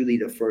is usually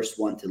the first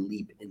one to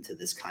leap into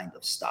this kind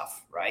of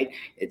stuff, right?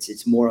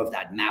 It's more of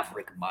that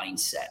maverick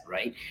mindset,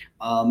 right?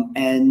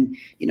 And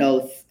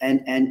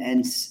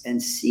and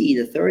C,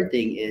 the third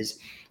thing is,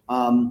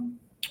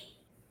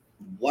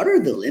 what are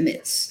the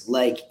limits?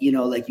 Like,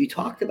 like you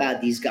talked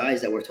about these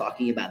guys that were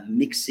talking about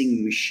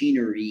mixing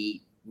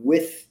machinery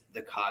with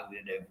the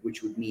cognitive,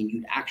 which would mean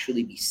you'd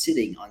actually be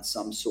sitting on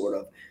some sort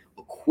of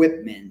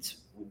equipment,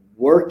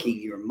 working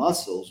your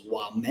muscles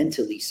while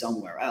mentally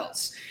somewhere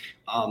else.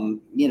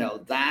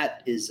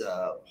 That is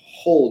a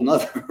whole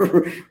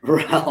nother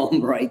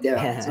realm right there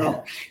on its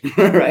own,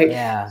 right?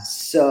 Yeah.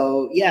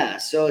 So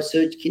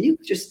can you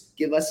just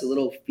give us a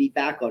little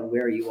feedback on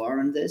where you are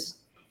on this?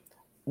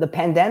 The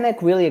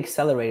pandemic really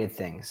accelerated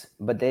things,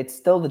 but it's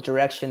still the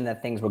direction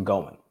that things were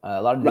going.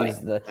 A lot of things,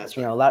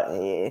 a lot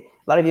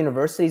of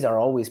universities are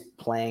always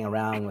playing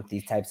around with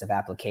these types of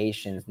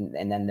applications,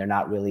 and then they're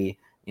not really,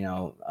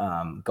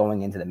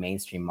 going into the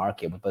mainstream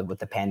market. But with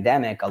the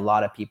pandemic, a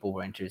lot of people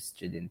were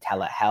interested in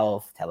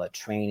telehealth,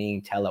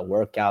 teletraining,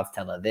 teleworkouts,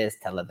 tele this,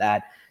 tele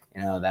that.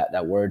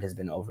 That word has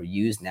been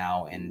overused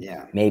now, and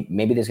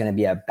maybe there's going to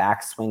be a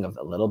backswing of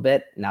a little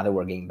bit now that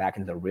we're getting back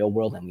into the real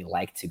world, and we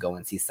like to go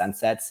and see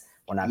sunsets.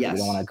 We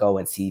don't want to go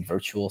and see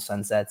virtual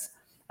sunsets.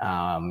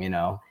 A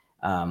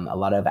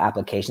lot of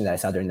applications that I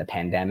saw during the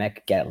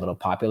pandemic get a little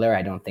popular.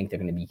 I don't think they're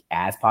going to be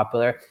as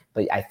popular,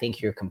 but I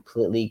think you're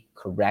completely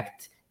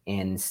correct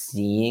in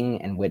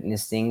seeing and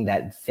witnessing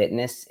that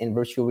fitness in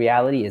virtual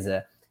reality is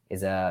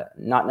a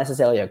not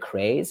necessarily a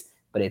craze,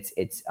 but it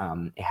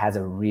has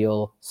a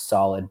real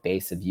solid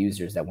base of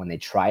users that when they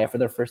try it for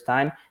the first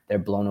time, they're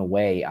blown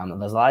away.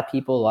 There's a lot of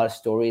people, a lot of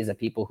stories of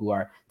people who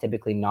are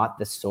typically not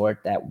the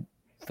sort that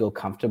feel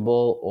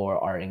comfortable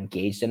or are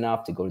engaged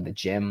enough to go to the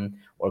gym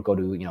or go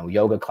to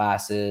yoga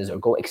classes or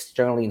go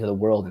externally into the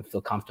world and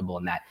feel comfortable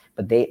in that.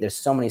 But there's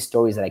so many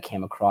stories that I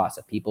came across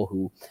of people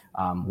who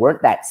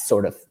weren't that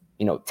sort of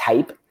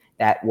type,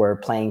 that were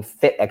playing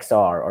Fit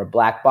XR or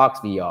Black Box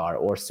VR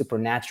or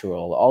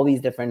Supernatural, all these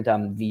different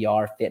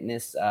VR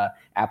fitness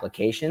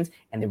applications,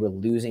 and they were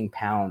losing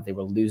pounds, they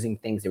were losing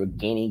things, they were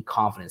gaining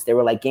confidence, they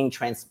were like getting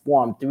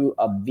transformed through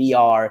a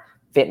VR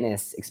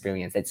fitness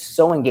experience. It's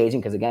so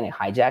engaging because, again, it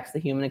hijacks the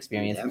human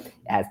experience. It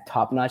has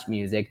top-notch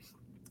music,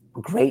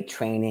 great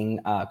training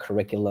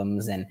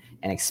curriculums and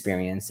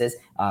experiences.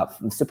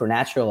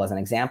 Supernatural, as an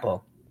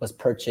example, was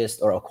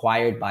purchased or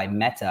acquired by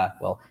Meta.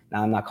 Well,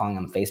 now I'm not calling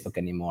them Facebook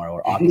anymore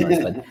or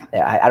Oculus, but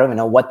I don't even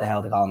know what the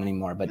hell to call them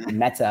anymore. But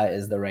Meta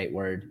is the right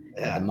word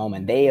at the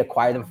moment. They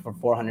acquired them for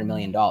 $400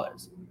 million.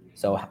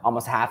 So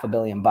almost $500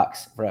 million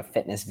for a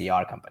fitness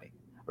VR company,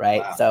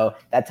 right? Wow. So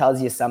that tells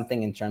you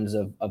something in terms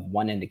of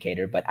one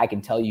indicator. But I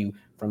can tell you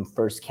from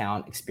first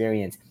count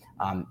experience,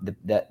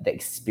 the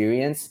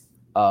experience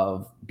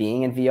of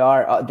being in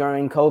VR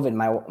during COVID.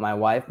 My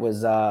wife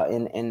was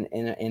in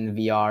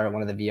VR,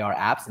 one of the VR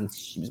apps, and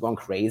she was going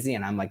crazy,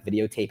 and I'm like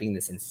videotaping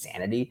this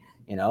insanity,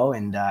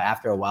 and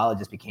after a while it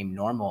just became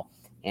normal.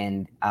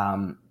 And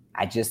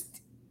I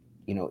just,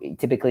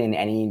 typically in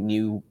any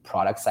new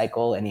product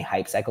cycle, any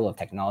hype cycle of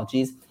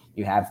technologies,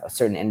 you have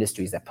certain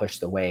industries that push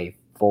the way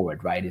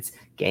forward, right? It's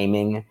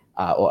gaming,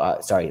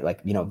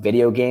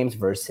 video games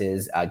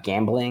versus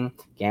gambling,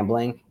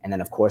 and then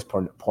of course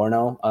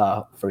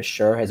porno for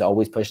sure has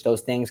always pushed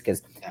those things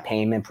because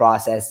payment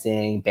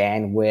processing,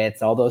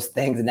 bandwidth, all those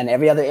things, and then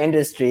every other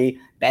industry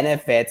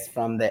benefits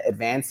from the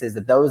advances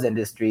of those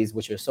industries,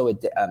 which are so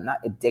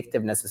not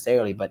addictive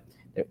necessarily, but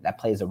that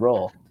plays a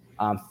role.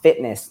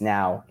 Fitness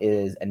now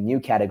is a new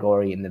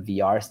category in the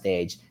VR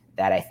stage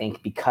that I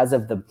think because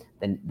of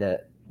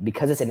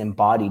because it's an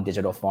embodied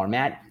digital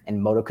format and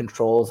motor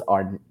controls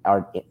are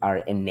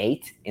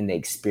innate in the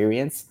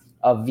experience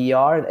of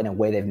VR in a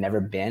way they've never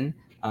been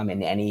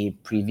in any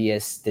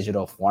previous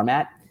digital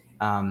format.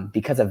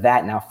 Because of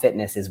that, now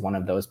fitness is one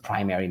of those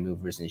primary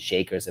movers and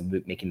shakers of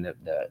making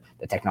the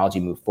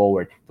technology move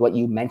forward. What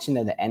you mentioned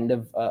at the end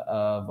of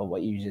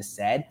what you just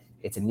said,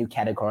 it's a new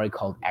category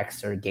called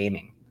exer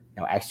gaming.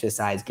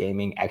 Exercise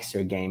gaming,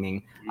 exer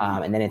gaming,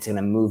 and then it's going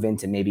to move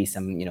into maybe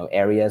some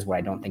areas where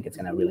I don't think it's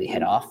going to really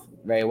hit off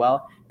very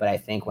well. But I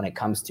think when it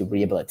comes to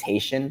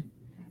rehabilitation,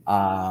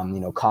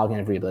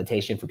 Cognitive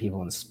rehabilitation for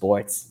people in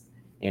sports.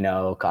 You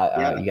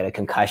get a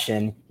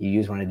concussion, you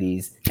use one of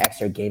these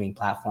extra gaming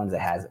platforms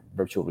that has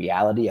virtual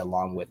reality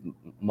along with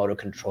motor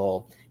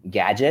control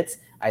gadgets.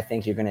 I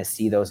think you're going to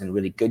see those in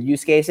really good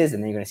use cases,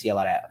 and then you're going to see a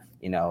lot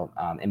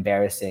of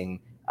embarrassing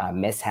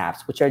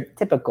mishaps, which are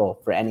typical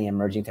for any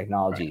emerging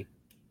technology.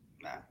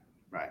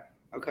 Right.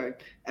 Okay.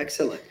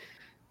 Excellent.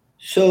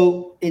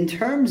 So in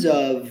terms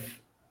of,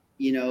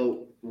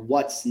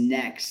 what's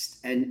next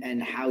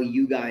and how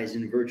you guys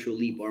in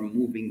Virtualeap are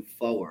moving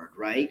forward,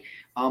 right?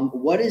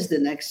 What is the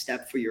next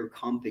step for your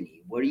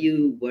company? What are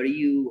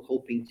you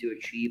hoping to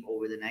achieve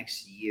over the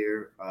next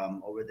year,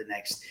 over the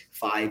next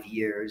 5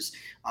 years?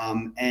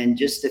 And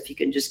just if you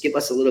can just give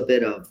us a little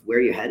bit of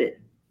where you're headed.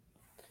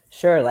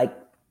 Sure. Like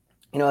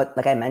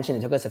I mentioned,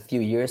 it took us a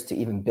few years to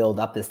even build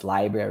up this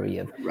library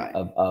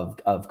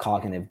of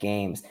cognitive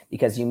games,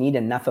 because you need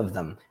enough of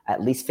them.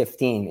 At least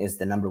 15 is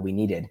the number we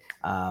needed.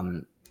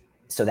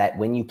 So that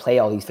when you play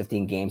all these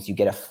 15 games, you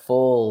get a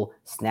full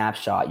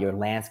snapshot, your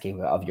landscape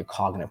of your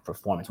cognitive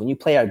performance. When you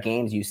play our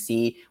games, you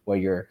see where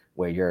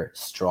your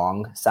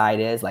strong side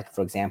is. Like,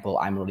 for example,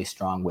 I'm really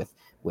strong with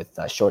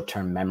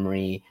short-term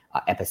memory,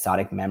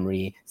 episodic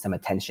memory, some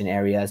attention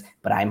areas,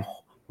 but I'm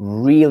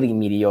really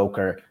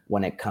mediocre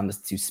when it comes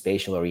to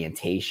spatial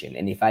orientation.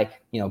 And if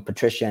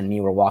Patricia and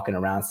me were walking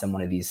around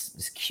one of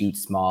these cute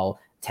small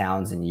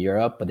towns in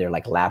Europe, but they're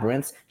like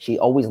labyrinths, she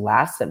always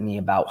laughs at me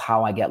about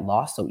how I get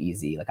lost so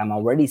easy. Like, I'm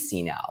already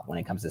senile when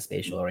it comes to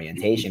spatial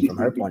orientation from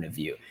her point of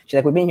view. She's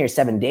like, we've been here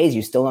 7 days,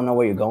 you still don't know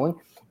where you're going?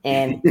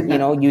 And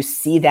you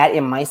see that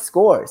in my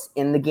scores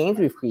in the games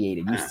we've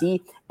created. You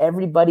see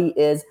everybody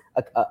is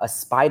a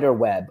spider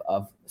web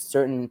of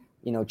certain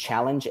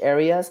challenge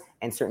areas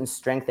and certain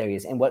strength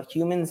areas. And what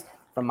humans,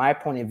 from my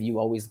point of view,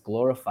 always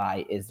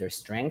glorify is their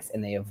strengths,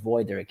 and they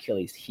avoid their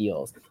Achilles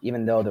heels.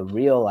 Even though the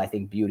real, I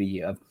think,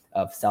 beauty of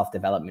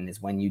self-development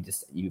is when you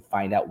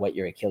find out what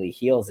your Achilles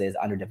heels is,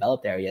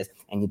 underdeveloped areas,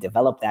 and you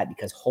develop that,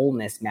 because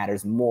wholeness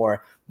matters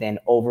more than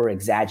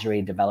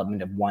over-exaggerated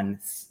development of one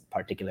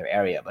particular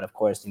area. But of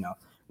course,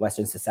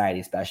 Western society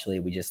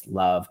especially, we just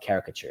love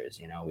caricatures.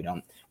 We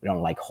don't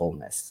like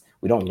wholeness.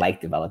 We don't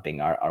like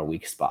developing our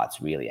weak spots,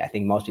 really. I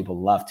think most people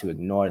love to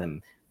ignore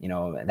them.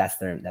 That's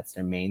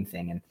their main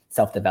thing. And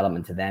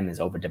self-development to them is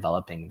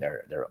overdeveloping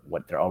their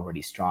what they're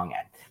already strong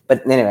at.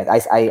 But anyway,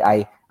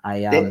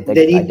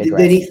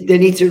 they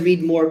need to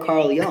read more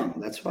Carl Jung.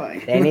 That's why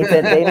they need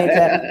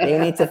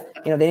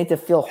to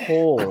feel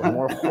whole,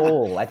 more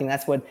whole. I think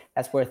that's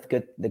where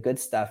the good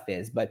stuff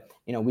is. But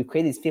we've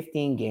created these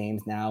 15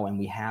 games now, and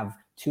we have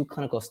 2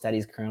 clinical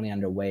studies currently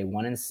underway.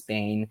 One in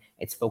Spain.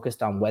 It's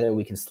focused on whether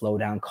we can slow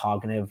down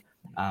cognitive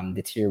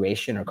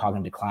deterioration or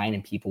cognitive decline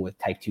in people with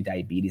type 2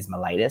 diabetes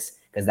mellitus,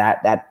 because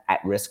that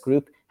at-risk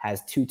group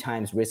has 2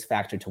 times risk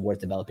factor towards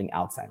developing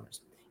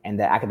Alzheimer's. And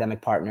the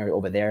academic partner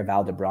over there,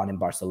 Valdebron in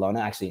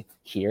Barcelona, actually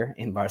here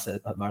in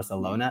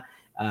Barcelona,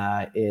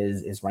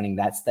 is running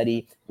that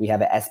study. We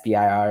have a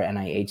SBIR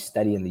NIH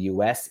study in the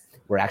US.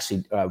 We're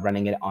actually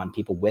running it on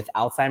people with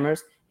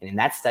Alzheimer's. And in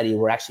that study,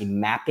 we're actually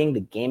mapping the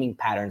gaming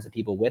patterns of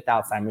people with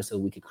Alzheimer's so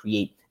we could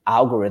create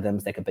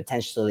algorithms that could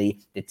potentially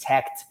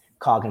detect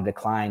cognitive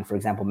decline. For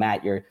example,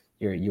 Matt, you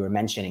were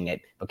mentioning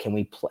it, but can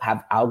we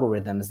have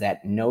algorithms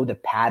that know the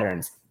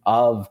patterns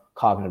of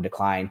cognitive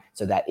decline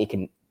so that it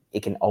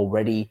can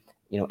already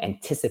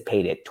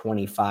anticipate it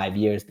 25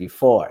 years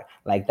before?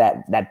 Like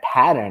that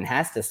pattern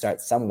has to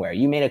start somewhere.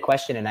 You made a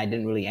question and I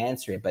didn't really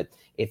answer it, but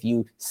if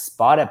you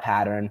spot a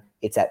pattern,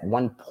 it's at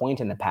one point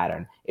in the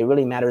pattern. It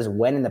really matters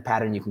when in the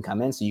pattern you can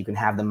come in, so you can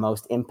have the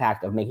most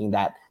impact of making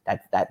that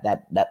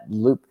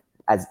loop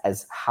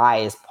as high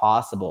as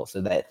possible,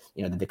 so that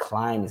the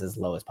decline is as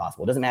low as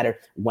possible. It doesn't matter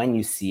when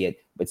you see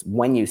it, but it's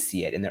when you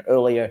see it, and the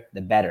earlier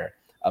the better,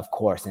 of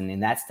course. And in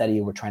that study,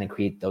 we're trying to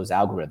create those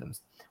algorithms.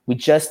 We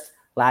just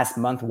last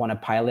month won a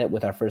pilot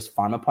with our first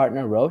pharma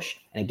partner, Roche.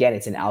 And again,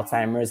 it's in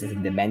Alzheimer's, it's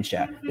in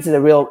dementia. This is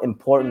a real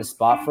important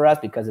spot for us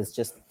because it's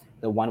just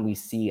the one we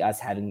see us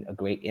having a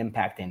great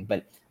impact in.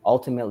 But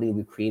ultimately,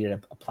 we created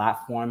a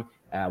platform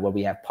where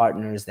we have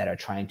partners that are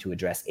trying to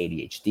address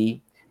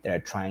ADHD, that are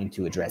trying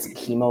to address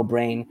chemo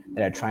brain,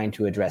 that are trying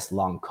to address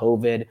long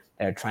COVID,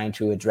 that are trying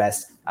to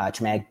address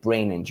traumatic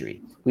brain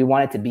injury. We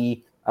want it to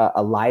be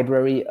a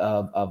library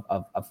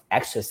of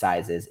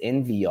exercises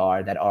in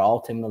VR that are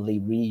ultimately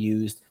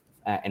reused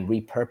and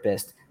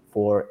repurposed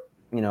for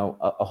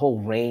a whole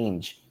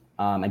range,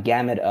 a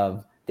gamut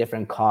of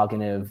different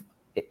cognitive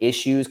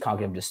issues,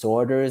 cognitive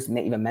disorders,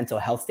 even mental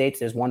health states.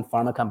 There's one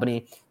pharma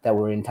company that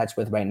we're in touch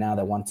with right now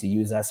that wants to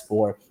use us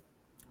for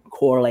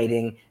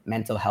correlating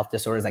mental health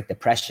disorders like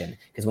depression,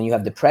 because when you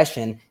have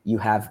depression, you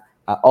have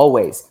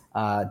always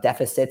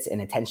deficits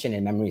in attention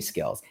and memory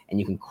skills, and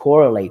you can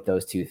correlate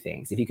those 2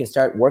 things. If you can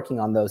start working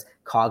on those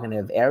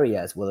cognitive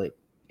areas, will it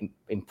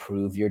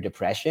improve your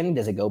depression?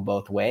 Does it go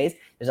both ways?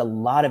 There's a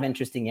lot of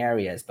interesting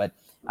areas, but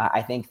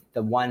I think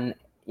the one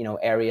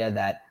area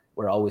that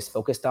we're always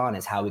focused on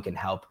is how we can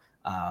help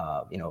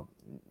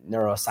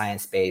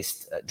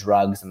neuroscience-based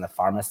drugs on the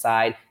pharma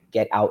side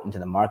get out into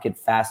the market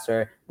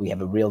faster. We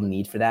have a real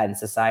need for that in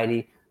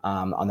society.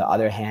 On the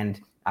other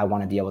hand, I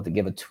want to be able to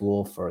give a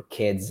tool for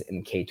kids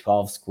in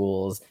K-12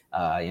 schools,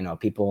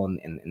 people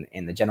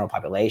in the general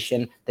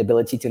population, the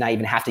ability to not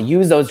even have to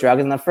use those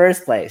drugs in the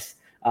first place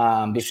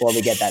before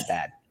we get that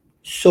bad.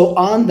 So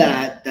on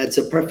that, that's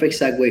a perfect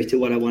segue to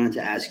what I wanted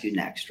to ask you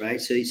next,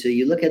 right? So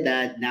you look at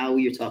that, now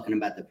you're talking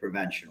about the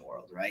prevention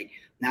world, right?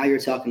 Now you're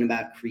talking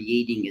about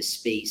creating a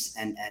space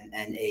and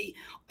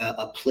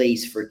a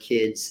place for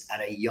kids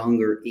at a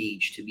younger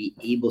age to be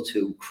able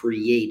to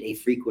create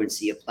a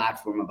frequency, a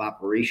platform of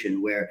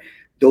operation where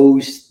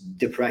those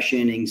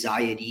depression,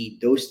 anxiety,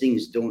 those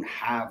things don't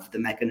have the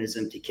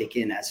mechanism to kick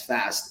in as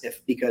fast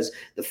because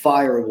the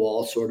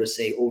firewall, sort of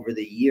say, over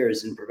the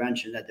years in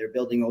prevention that they're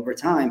building over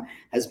time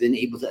has been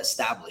able to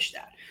establish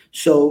that.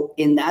 So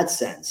in that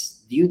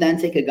sense, do you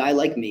then take a guy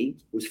like me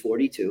who's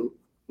 42,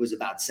 who's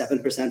about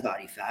 7%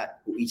 body fat,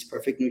 who eats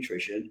perfect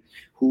nutrition,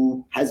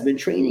 who has been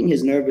training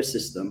his nervous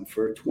system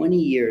for 20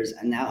 years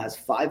and now has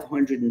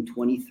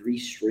 523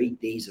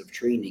 straight days of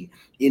training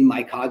in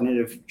my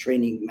cognitive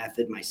training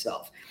method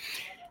myself,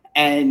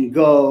 and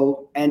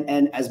go and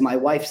as my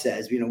wife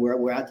says,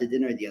 we're out to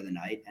dinner the other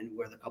night and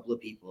we're with a couple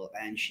of people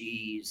and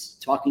she's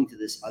talking to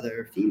this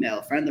other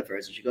female friend of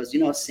hers and she goes,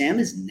 Sam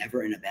is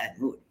never in a bad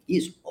mood.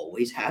 He's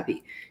always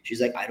happy.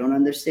 She's like, I don't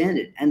understand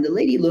it. And the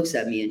lady looks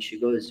at me and she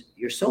goes,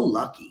 you're so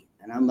lucky.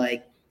 And I'm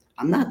like,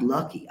 I'm not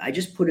lucky. I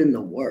just put in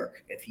the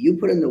work. If you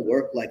put in the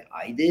work like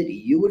I did,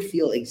 you would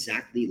feel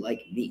exactly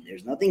like me.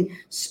 There's nothing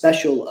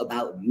special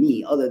about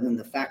me other than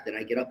the fact that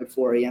I get up at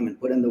 4 a.m. and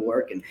put in the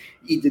work and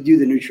do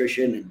the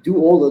nutrition and do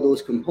all of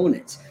those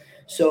components.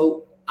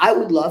 So I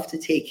would love to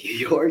take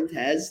your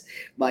test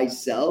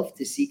myself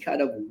to see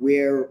kind of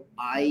where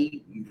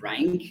I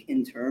rank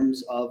in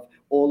terms of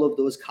all of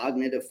those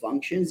cognitive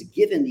functions,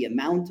 given the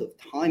amount of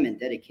time and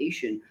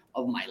dedication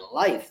of my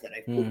life that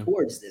I put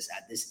towards this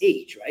at this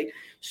age, right?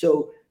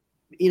 So,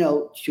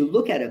 to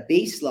look at a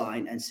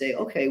baseline and say,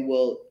 okay,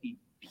 well,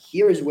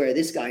 here's where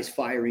this guy's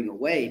firing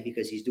away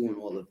because he's doing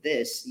all of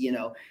this,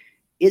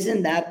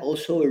 isn't that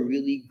also a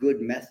really good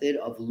method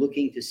of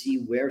looking to see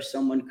where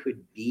someone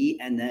could be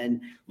and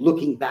then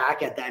looking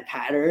back at that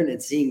pattern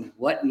and seeing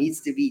what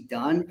needs to be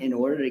done in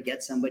order to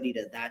get somebody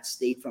to that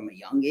state from a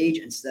young age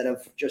instead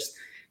of just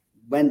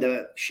when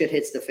the shit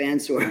hits the fan,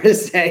 sort of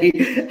say,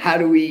 how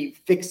do we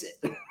fix it?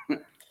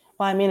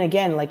 Well, I mean,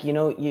 again, like,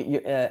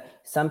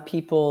 some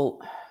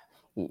people,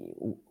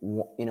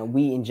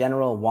 we in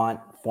general want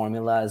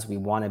formulas. We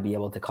want to be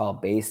able to call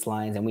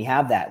baselines, and we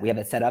have that. We have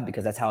it set up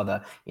because that's how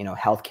the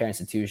healthcare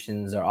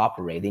institutions are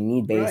operate. They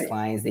need baselines.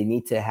 Right. They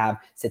need to have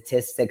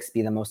statistics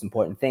be the most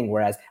important thing,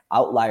 whereas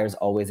outliers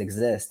always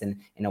exist. And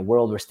in a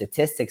world where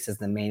statistics is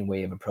the main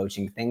way of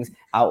approaching things,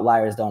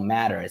 outliers don't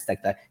matter. It's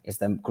like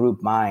the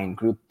group mind,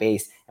 group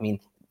base. I mean,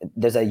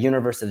 there's a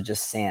universe of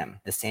just Sam,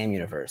 the Sam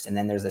universe. And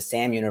then there's a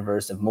Sam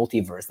universe of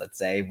multiverse, let's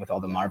say, with all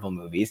the Marvel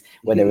movies,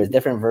 where there was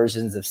different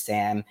versions of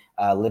Sam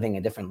living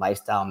a different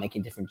lifestyle,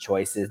 making different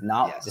choices,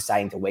 not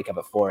deciding to wake up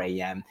at 4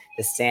 a.m.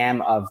 The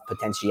Sam of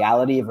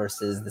potentiality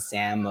versus the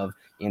Sam of,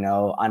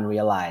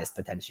 unrealized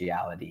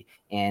potentiality.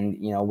 And,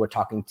 we're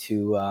talking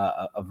to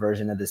a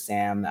version of the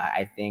Sam.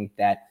 I think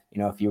that,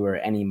 if you were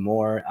any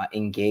more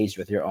engaged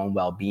with your own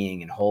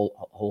well-being and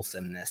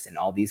wholesomeness and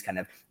all these kind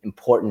of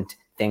important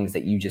things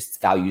that you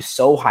just value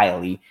so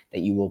highly that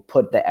you will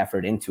put the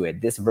effort into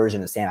it. This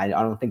version of Sam, I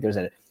don't think there's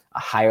a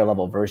higher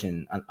level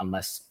version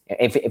unless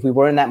if we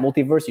were in that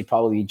multiverse, you'd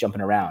probably be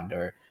jumping around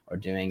or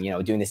doing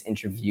this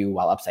interview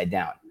while upside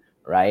down,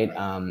 right?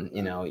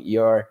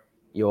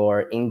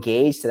 You're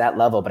engaged to that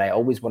level, but I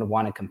always would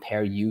want to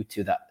compare you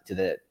to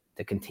the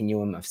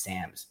continuum of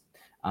Sams,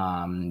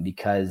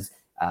 because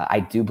I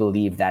do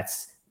believe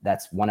that's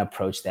one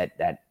approach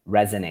that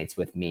resonates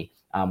with me.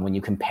 When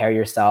you compare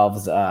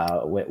yourselves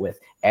with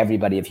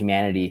everybody of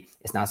humanity,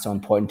 it's not so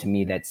important to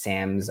me that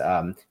Sam's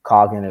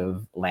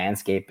cognitive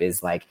landscape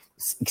is like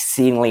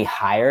exceedingly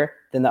higher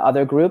than the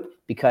other group,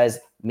 because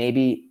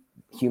maybe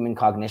human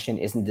cognition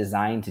isn't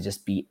designed to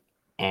just be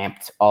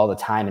amped all the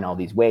time in all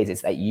these ways.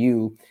 It's that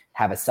you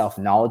have a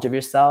self-knowledge of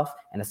yourself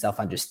and a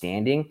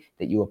self-understanding,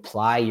 that you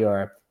apply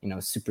your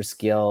super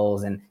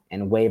skills and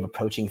way of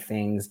approaching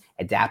things,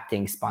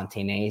 adapting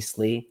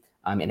spontaneously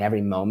in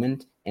every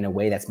moment in a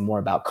way that's more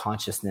about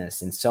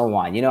consciousness and so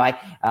on.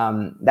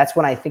 That's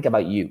when I think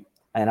about you.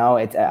 I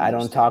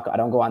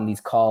don't go on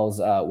these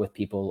calls with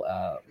people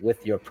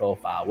with your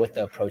profile, with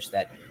the approach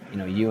that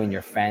you and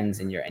your friends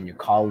and your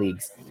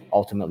colleagues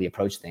ultimately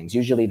approach things.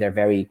 Usually they're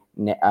very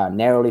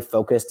narrowly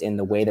focused in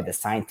the way that the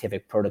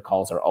scientific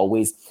protocols are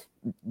always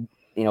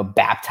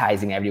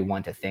baptizing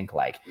everyone to think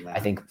like.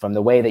 I think from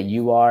the way that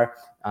you are,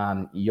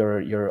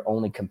 your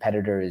only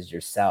competitor is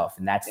yourself,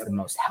 and that's the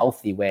most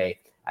healthy way,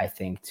 I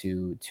think,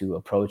 to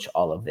approach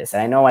all of this.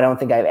 And I don't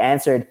think I've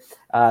answered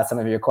some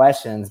of your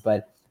questions,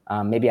 but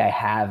maybe I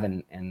have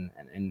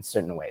in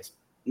certain ways.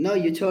 No,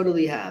 you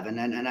totally have,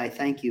 and I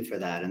thank you for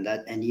that.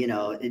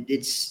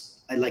 It's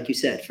like you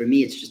said, for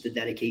me, it's just a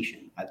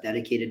dedication. I've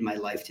dedicated my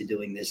life to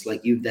doing this,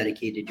 like you've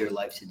dedicated your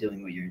life to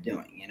doing what you're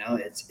doing. You know,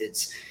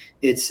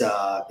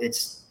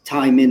 it's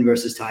time in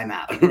versus time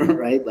out,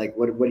 right? Like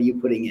what are you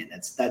putting in?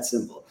 It's that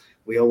simple.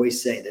 We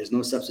always say there's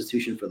no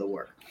substitution for the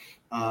work.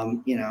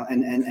 You know,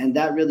 and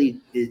that really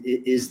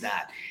is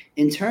that.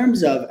 In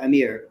terms of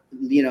Amir,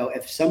 you know,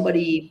 if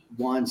somebody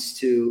wants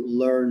to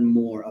learn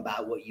more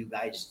about what you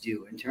guys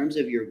do in terms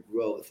of your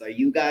growth, are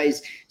you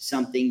guys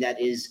something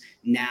that is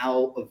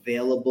now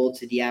available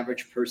to the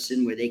average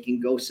person where they can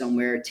go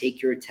somewhere,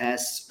 take your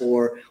tests,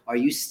 or are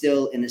you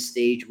still in a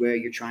stage where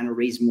you're trying to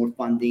raise more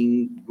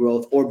funding,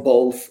 growth, or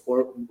both,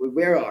 or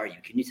where are you?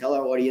 Can you tell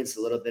our audience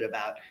a little bit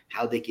about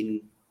how they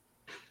can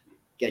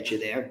get you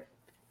there?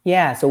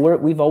 Yeah, so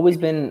we've always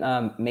been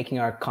making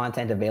our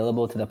content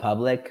available to the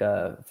public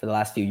for the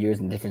last few years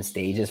in different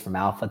stages, from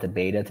alpha to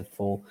beta to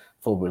full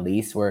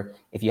release. Where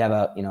if you have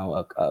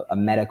a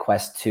Meta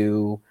Quest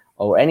 2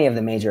 or any of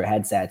the major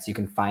headsets, you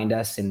can find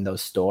us in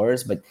those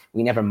stores, but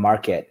we never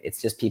market. It's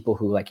just people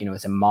who, like, you know,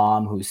 it's a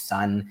mom whose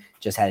son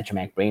just had a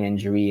traumatic brain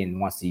injury and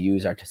wants to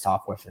use our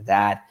software for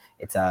that.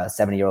 It's a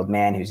 70-year-old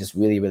man who's just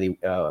really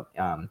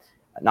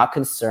not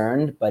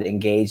concerned, but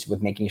engaged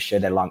with making sure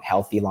that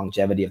healthy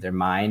longevity of their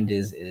mind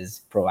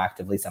is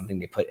proactively something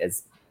they put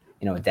as,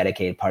 you know, a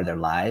dedicated part of their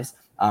lives.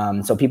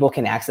 So people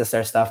can access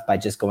our stuff by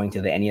just going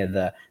to any of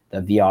the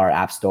VR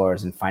app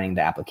stores and finding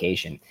the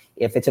application.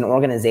 If it's an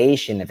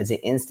organization, if it's an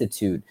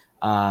institute,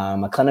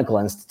 a clinical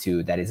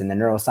institute that is in the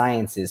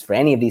neurosciences, for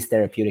any of these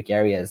therapeutic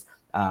areas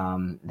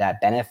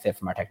that benefit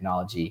from our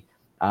technology,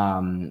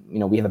 you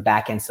know, we have a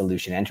back-end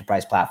solution,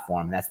 enterprise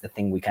platform. That's the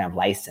thing we kind of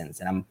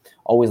license. And I'm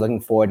always looking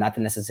forward not to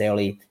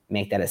necessarily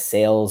make that a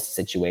sales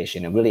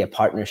situation, and really a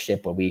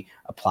partnership where we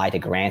apply to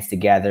grants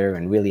together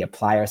and really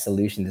apply our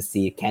solution to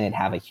see, can it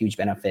have a huge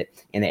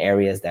benefit in the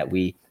areas that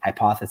we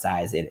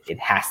hypothesize it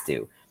has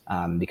to,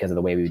 because of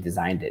the way we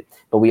designed it.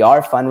 But we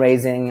are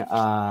fundraising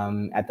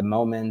at the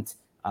moment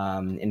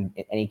in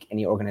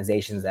any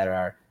organizations that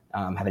are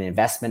have an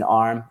investment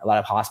arm. A lot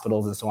of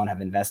hospitals and so on have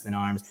investment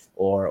arms,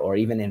 or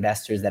even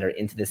investors that are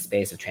into this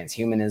space of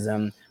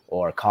transhumanism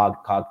or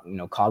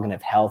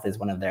cognitive health is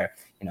one of their,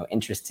 you know,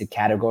 interested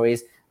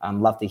categories.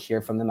 Love to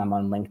hear from them. I'm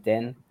on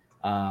LinkedIn.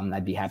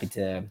 I'd be happy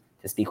to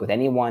speak with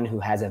anyone who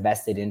has a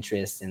vested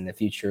interest in the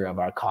future of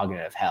our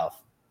cognitive health.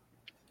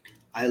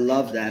 I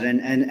love that.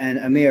 And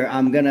Amir,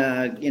 I'm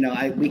gonna, you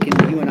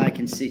and I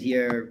can sit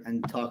here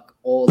and talk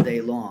all day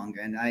long.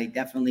 And I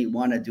definitely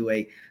want to do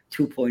a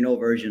 2.0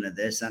 version of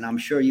this. And I'm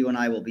sure you and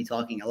I will be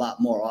talking a lot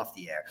more off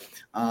the air,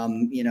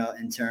 you know,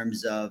 in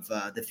terms of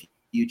the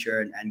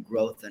future and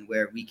growth and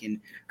where we can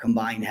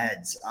combine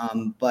heads.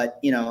 But,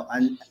 you know,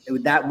 and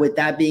with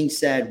that being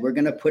said, we're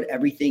going to put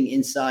everything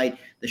inside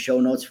the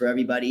show notes for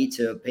everybody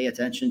to pay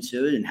attention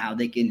to, and how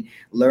they can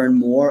learn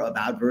more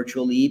about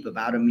Virtualeap,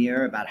 about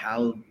Amir, about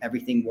how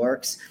everything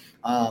works.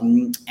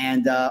 And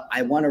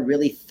I want to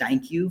really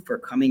thank you for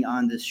coming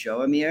on this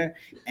show, Amir.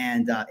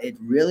 And it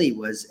really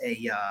was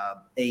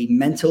a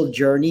mental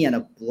journey and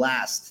a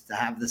blast to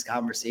have this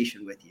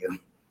conversation with you.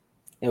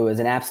 It was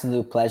an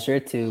absolute pleasure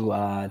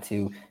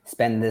to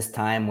spend this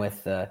time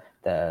with the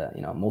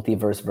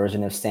multiverse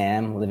version of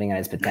Sam living at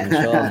his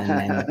potential,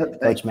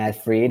 and Coach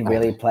Matt Freed.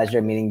 Really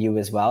pleasure meeting you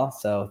as well.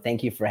 So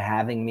thank you for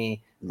having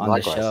me on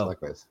the show.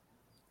 Likewise.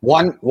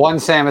 One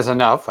Sam is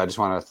enough. I just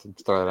want to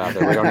throw that out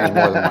there. We don't need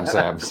more than one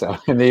Sam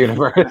in the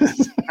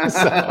universe.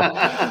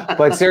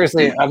 But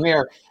seriously,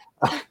 Amir,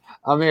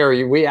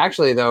 we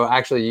actually,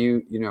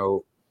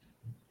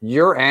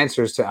 your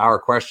answers to our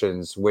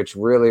questions, which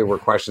really were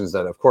questions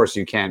that, of course,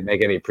 you can't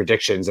make any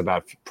predictions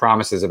about,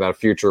 promises about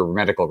future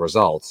medical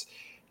results.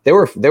 They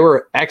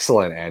were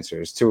excellent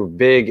answers to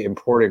big,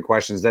 important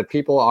questions that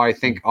people, I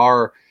think,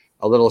 are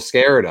a little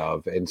scared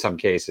of in some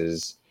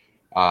cases.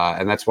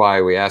 And that's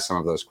why we ask some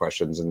of those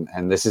questions.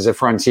 And this is a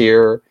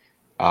frontier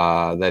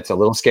that's a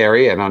little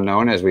scary and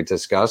unknown, as we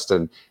discussed.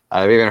 And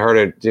I've even heard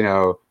it,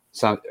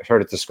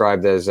 heard it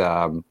described as,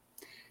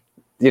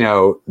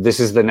 this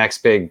is the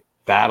next big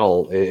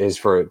battle, is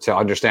to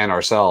understand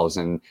ourselves.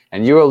 And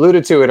you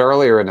alluded to it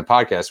earlier in the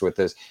podcast with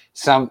this.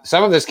 Some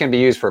of this can be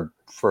used for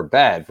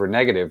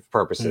negative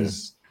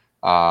purposes.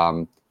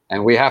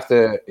 And we have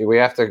to,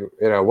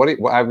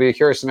 I'd be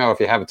curious to know,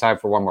 if you have time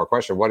for one more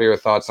question, what are your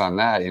thoughts on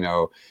that?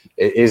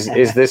 Is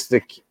this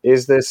the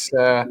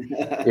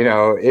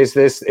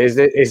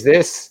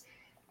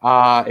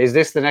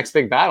next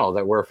big battle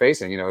that we're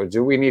facing?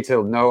 Do we need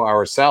to know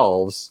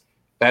ourselves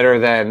better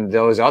than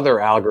those other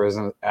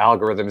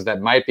algorithms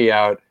that might be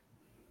out,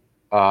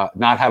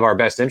 not have our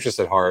best interest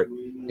at heart,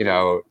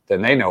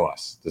 than they know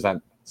us? Does that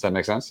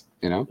make sense?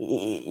 I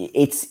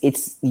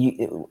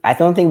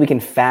don't think we can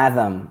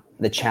fathom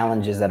the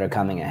challenges that are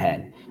coming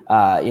ahead.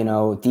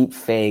 Deep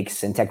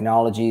fakes and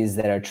technologies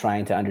that are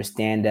trying to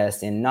understand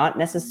us in not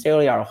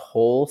necessarily our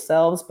whole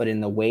selves, but in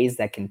the ways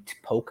that can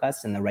poke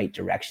us in the right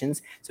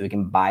directions, so we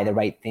can buy the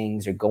right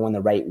things or go in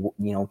the right,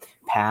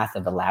 path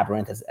of the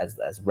labyrinth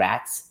as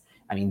rats.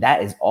 I mean,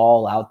 that is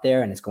all out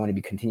there, and it's going to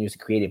be continuously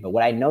created. But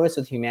what I notice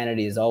with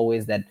humanity is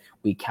always that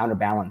we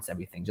counterbalance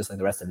everything, just like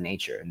the rest of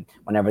nature. And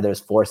whenever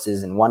there's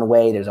forces in one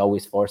way, there's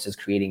always forces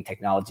creating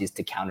technologies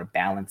to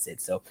counterbalance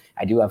it. So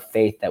I do have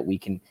faith that we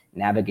can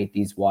navigate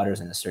these waters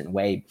in a certain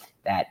way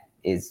that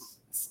is,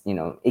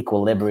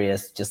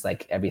 equilibrious, just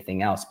like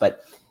everything else.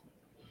 But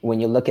when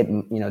you look at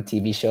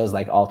TV shows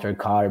like Altered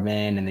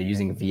Carbon, and they're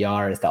using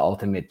VR as the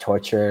ultimate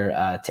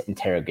torture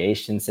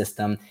interrogation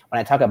system, when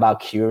I talk about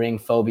curing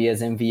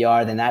phobias in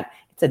VR, then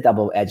it's a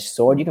double-edged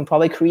sword. You can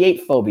probably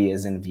create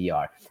phobias in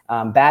VR.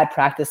 Bad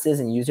practices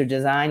in user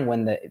design,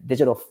 when the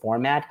digital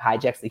format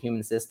hijacks the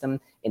human system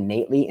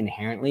innately,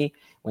 inherently,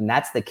 when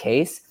that's the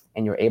case,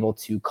 and you're able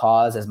to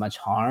cause as much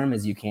harm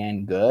as you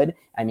can good,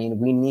 I mean,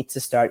 we need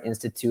to start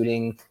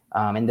instituting,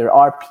 and there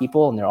are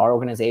people and there are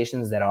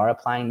organizations that are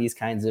applying these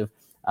kinds of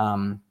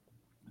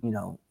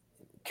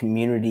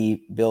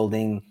community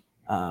building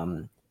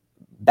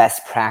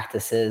best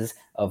practices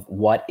of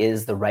what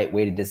is the right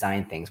way to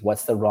design things,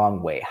 what's the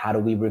wrong way, how do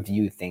we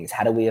review things,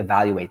 how do we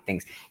evaluate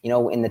things.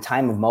 In the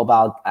time of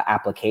mobile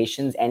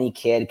applications, any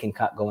kid can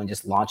go and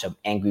just launch an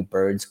Angry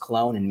Birds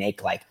clone and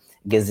make like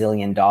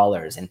gazillion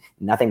dollars, and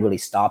nothing really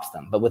stops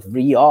them. But with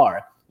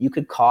VR, you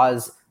could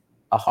cause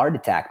a heart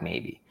attack.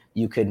 Maybe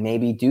you could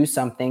do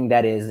something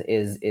that is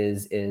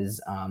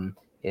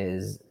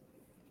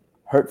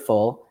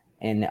hurtful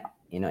in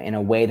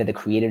a way that the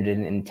creator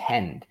didn't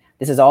intend.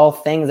 This is all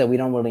things that we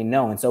don't really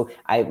know. And so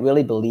I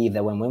really believe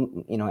that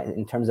when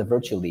in terms of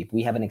Virtualeap,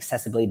 we have an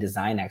accessibility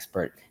design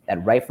expert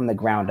that right from the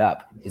ground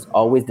up is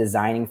always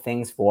designing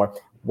things for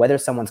whether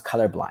someone's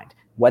colorblind,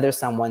 whether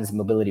someone's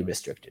mobility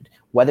restricted,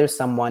 whether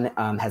someone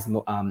has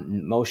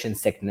motion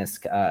sickness,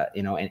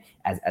 and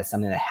as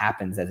something that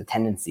happens as a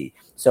tendency.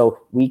 So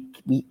we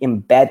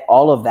embed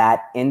all of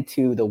that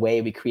into the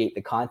way we create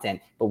the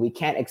content, but we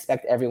can't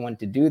expect everyone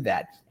to do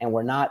that. And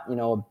we're not,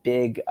 a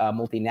big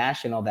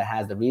multinational that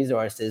has the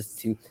resources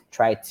to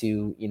try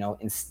to,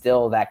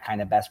 instill that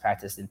kind of best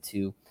practice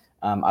into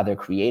other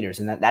creators.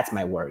 And that's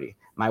my worry.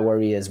 My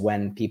worry is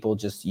when people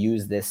just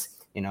use this.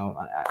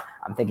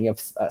 I'm thinking of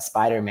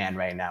Spider-Man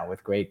right now.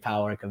 With great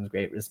power comes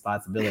great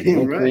responsibility.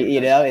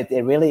 Right.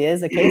 It really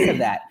is a case of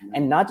that.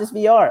 And not just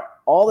VR.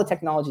 All the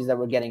technologies that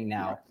we're getting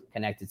now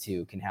connected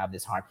to can have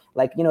this harm.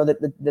 Like,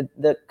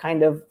 the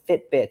kind of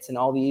Fitbits and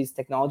all these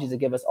technologies that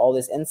give us all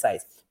this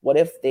insights. What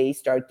if they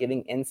start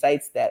giving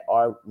insights that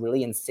are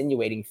really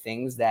insinuating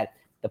things that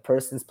the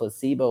person's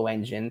placebo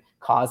engine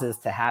causes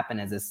to happen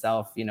as a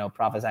self,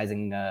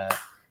 prophesizing,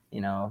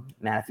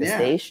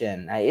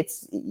 manifestation? Yeah.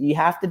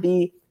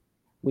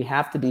 We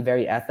have to be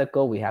very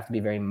ethical. We have to be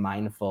very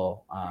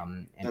mindful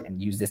and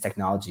use this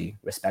technology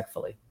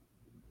respectfully.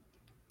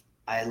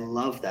 I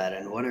love that,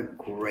 and what a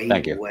great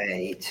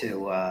way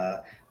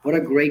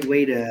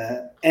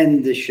to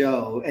end the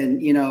show.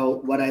 And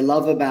what I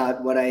love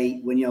about when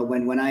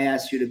I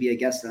asked you to be a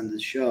guest on the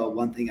show,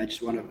 one thing I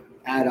just want to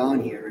add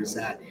on here is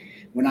that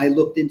when I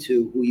looked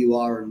into who you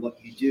are and what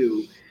you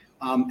do,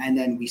 and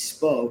then we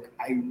spoke,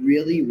 I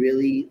really,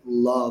 really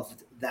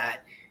loved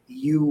that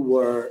you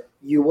are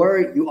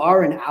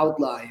an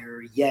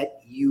outlier,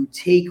 yet you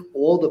take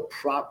all the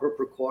proper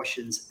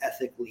precautions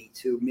ethically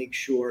to make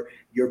sure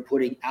you're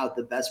putting out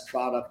the best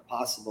product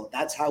possible.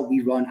 That's how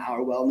we run our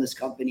wellness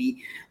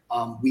company.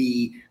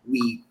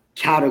 We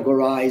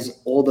categorize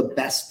all the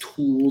best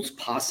tools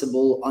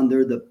possible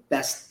under the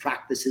best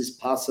practices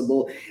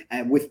possible,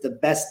 and with the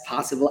best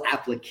possible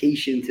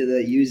application to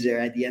the user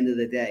at the end of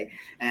the day.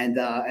 And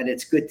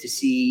it's good to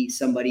see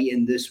somebody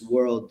in this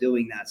world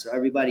doing that. So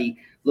everybody,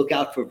 look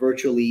out for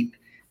Virtualeap.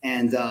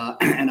 And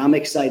I'm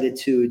excited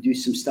to do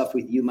some stuff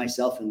with you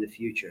myself in the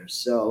future.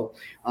 So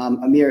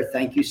Amir,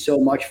 thank you so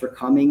much for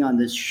coming on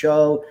this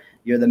show.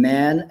 You're the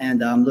man,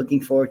 and I'm looking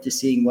forward to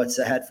seeing what's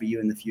ahead for you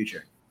in the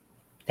future.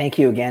 Thank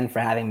you again for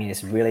having me.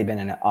 It's really been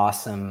an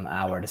awesome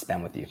hour to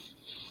spend with you.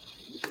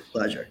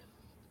 Pleasure.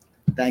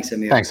 Thanks,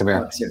 Amir. Thanks,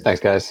 Amir. Thanks,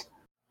 guys.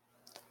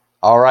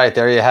 All right,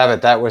 there you have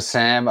it. That was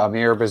Sam,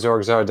 Amir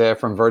Bozorgzadeh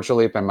from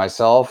Virtualeap, and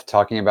myself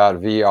talking about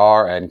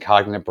VR and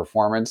cognitive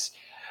performance.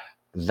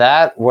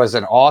 That was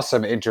an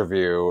awesome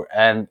interview,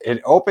 and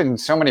it opened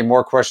so many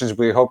more questions.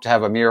 We hope to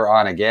have Amir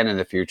on again in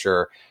the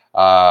future.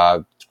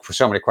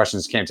 So many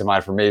questions came to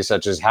mind for me,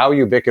 such as how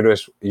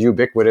ubiquitous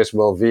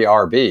will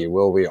VR be?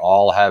 Will we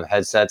all have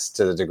headsets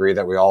to the degree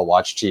that we all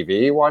watch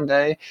TV one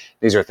day?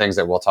 These are things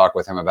that we'll talk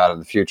with him about in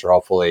the future,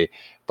 hopefully.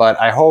 But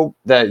I hope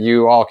that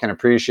you all can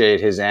appreciate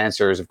his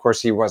answers. Of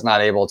course, he was not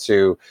able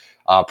to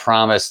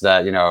promise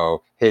that,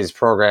 his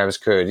programs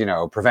could,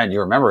 prevent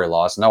your memory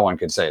loss. No one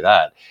could say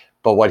that.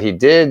 But what he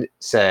did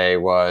say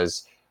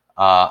was,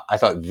 I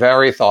thought,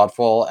 very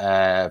thoughtful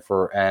and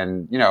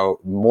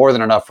more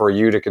than enough for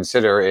you to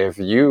consider if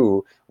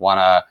you want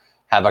to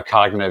have a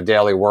cognitive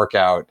daily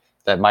workout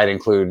that might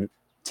include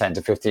 10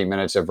 to 15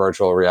 minutes of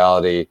virtual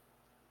reality.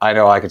 I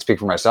know I can speak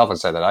for myself and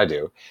say that I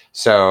do.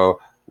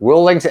 So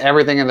we'll link to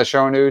everything in the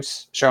show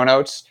notes.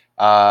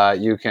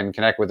 You can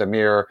connect with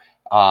Amir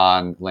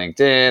on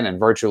LinkedIn and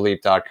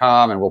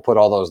virtualeap.com, and we'll put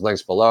all those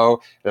links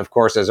below. And of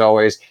course, as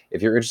always,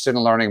 if you're interested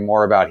in learning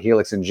more about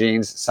Helix and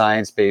Gene's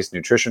science-based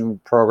nutrition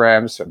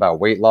programs about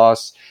weight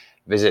loss,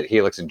 visit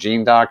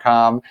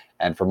helixandgene.com.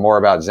 And for more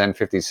about Zen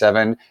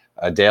 57,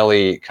 a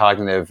daily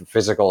cognitive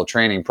physical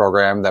training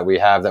program that we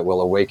have that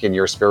will awaken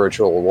your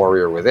spiritual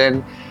warrior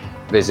within,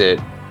 visit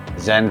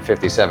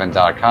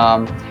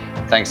zen57.com.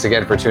 Thanks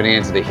again for tuning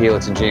in to the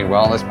Helix and Gene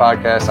Wellness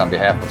Podcast. On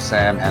behalf of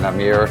Sam and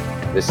Amir,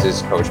 this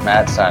is Coach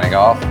Matt signing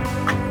off.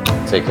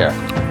 Take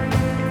care.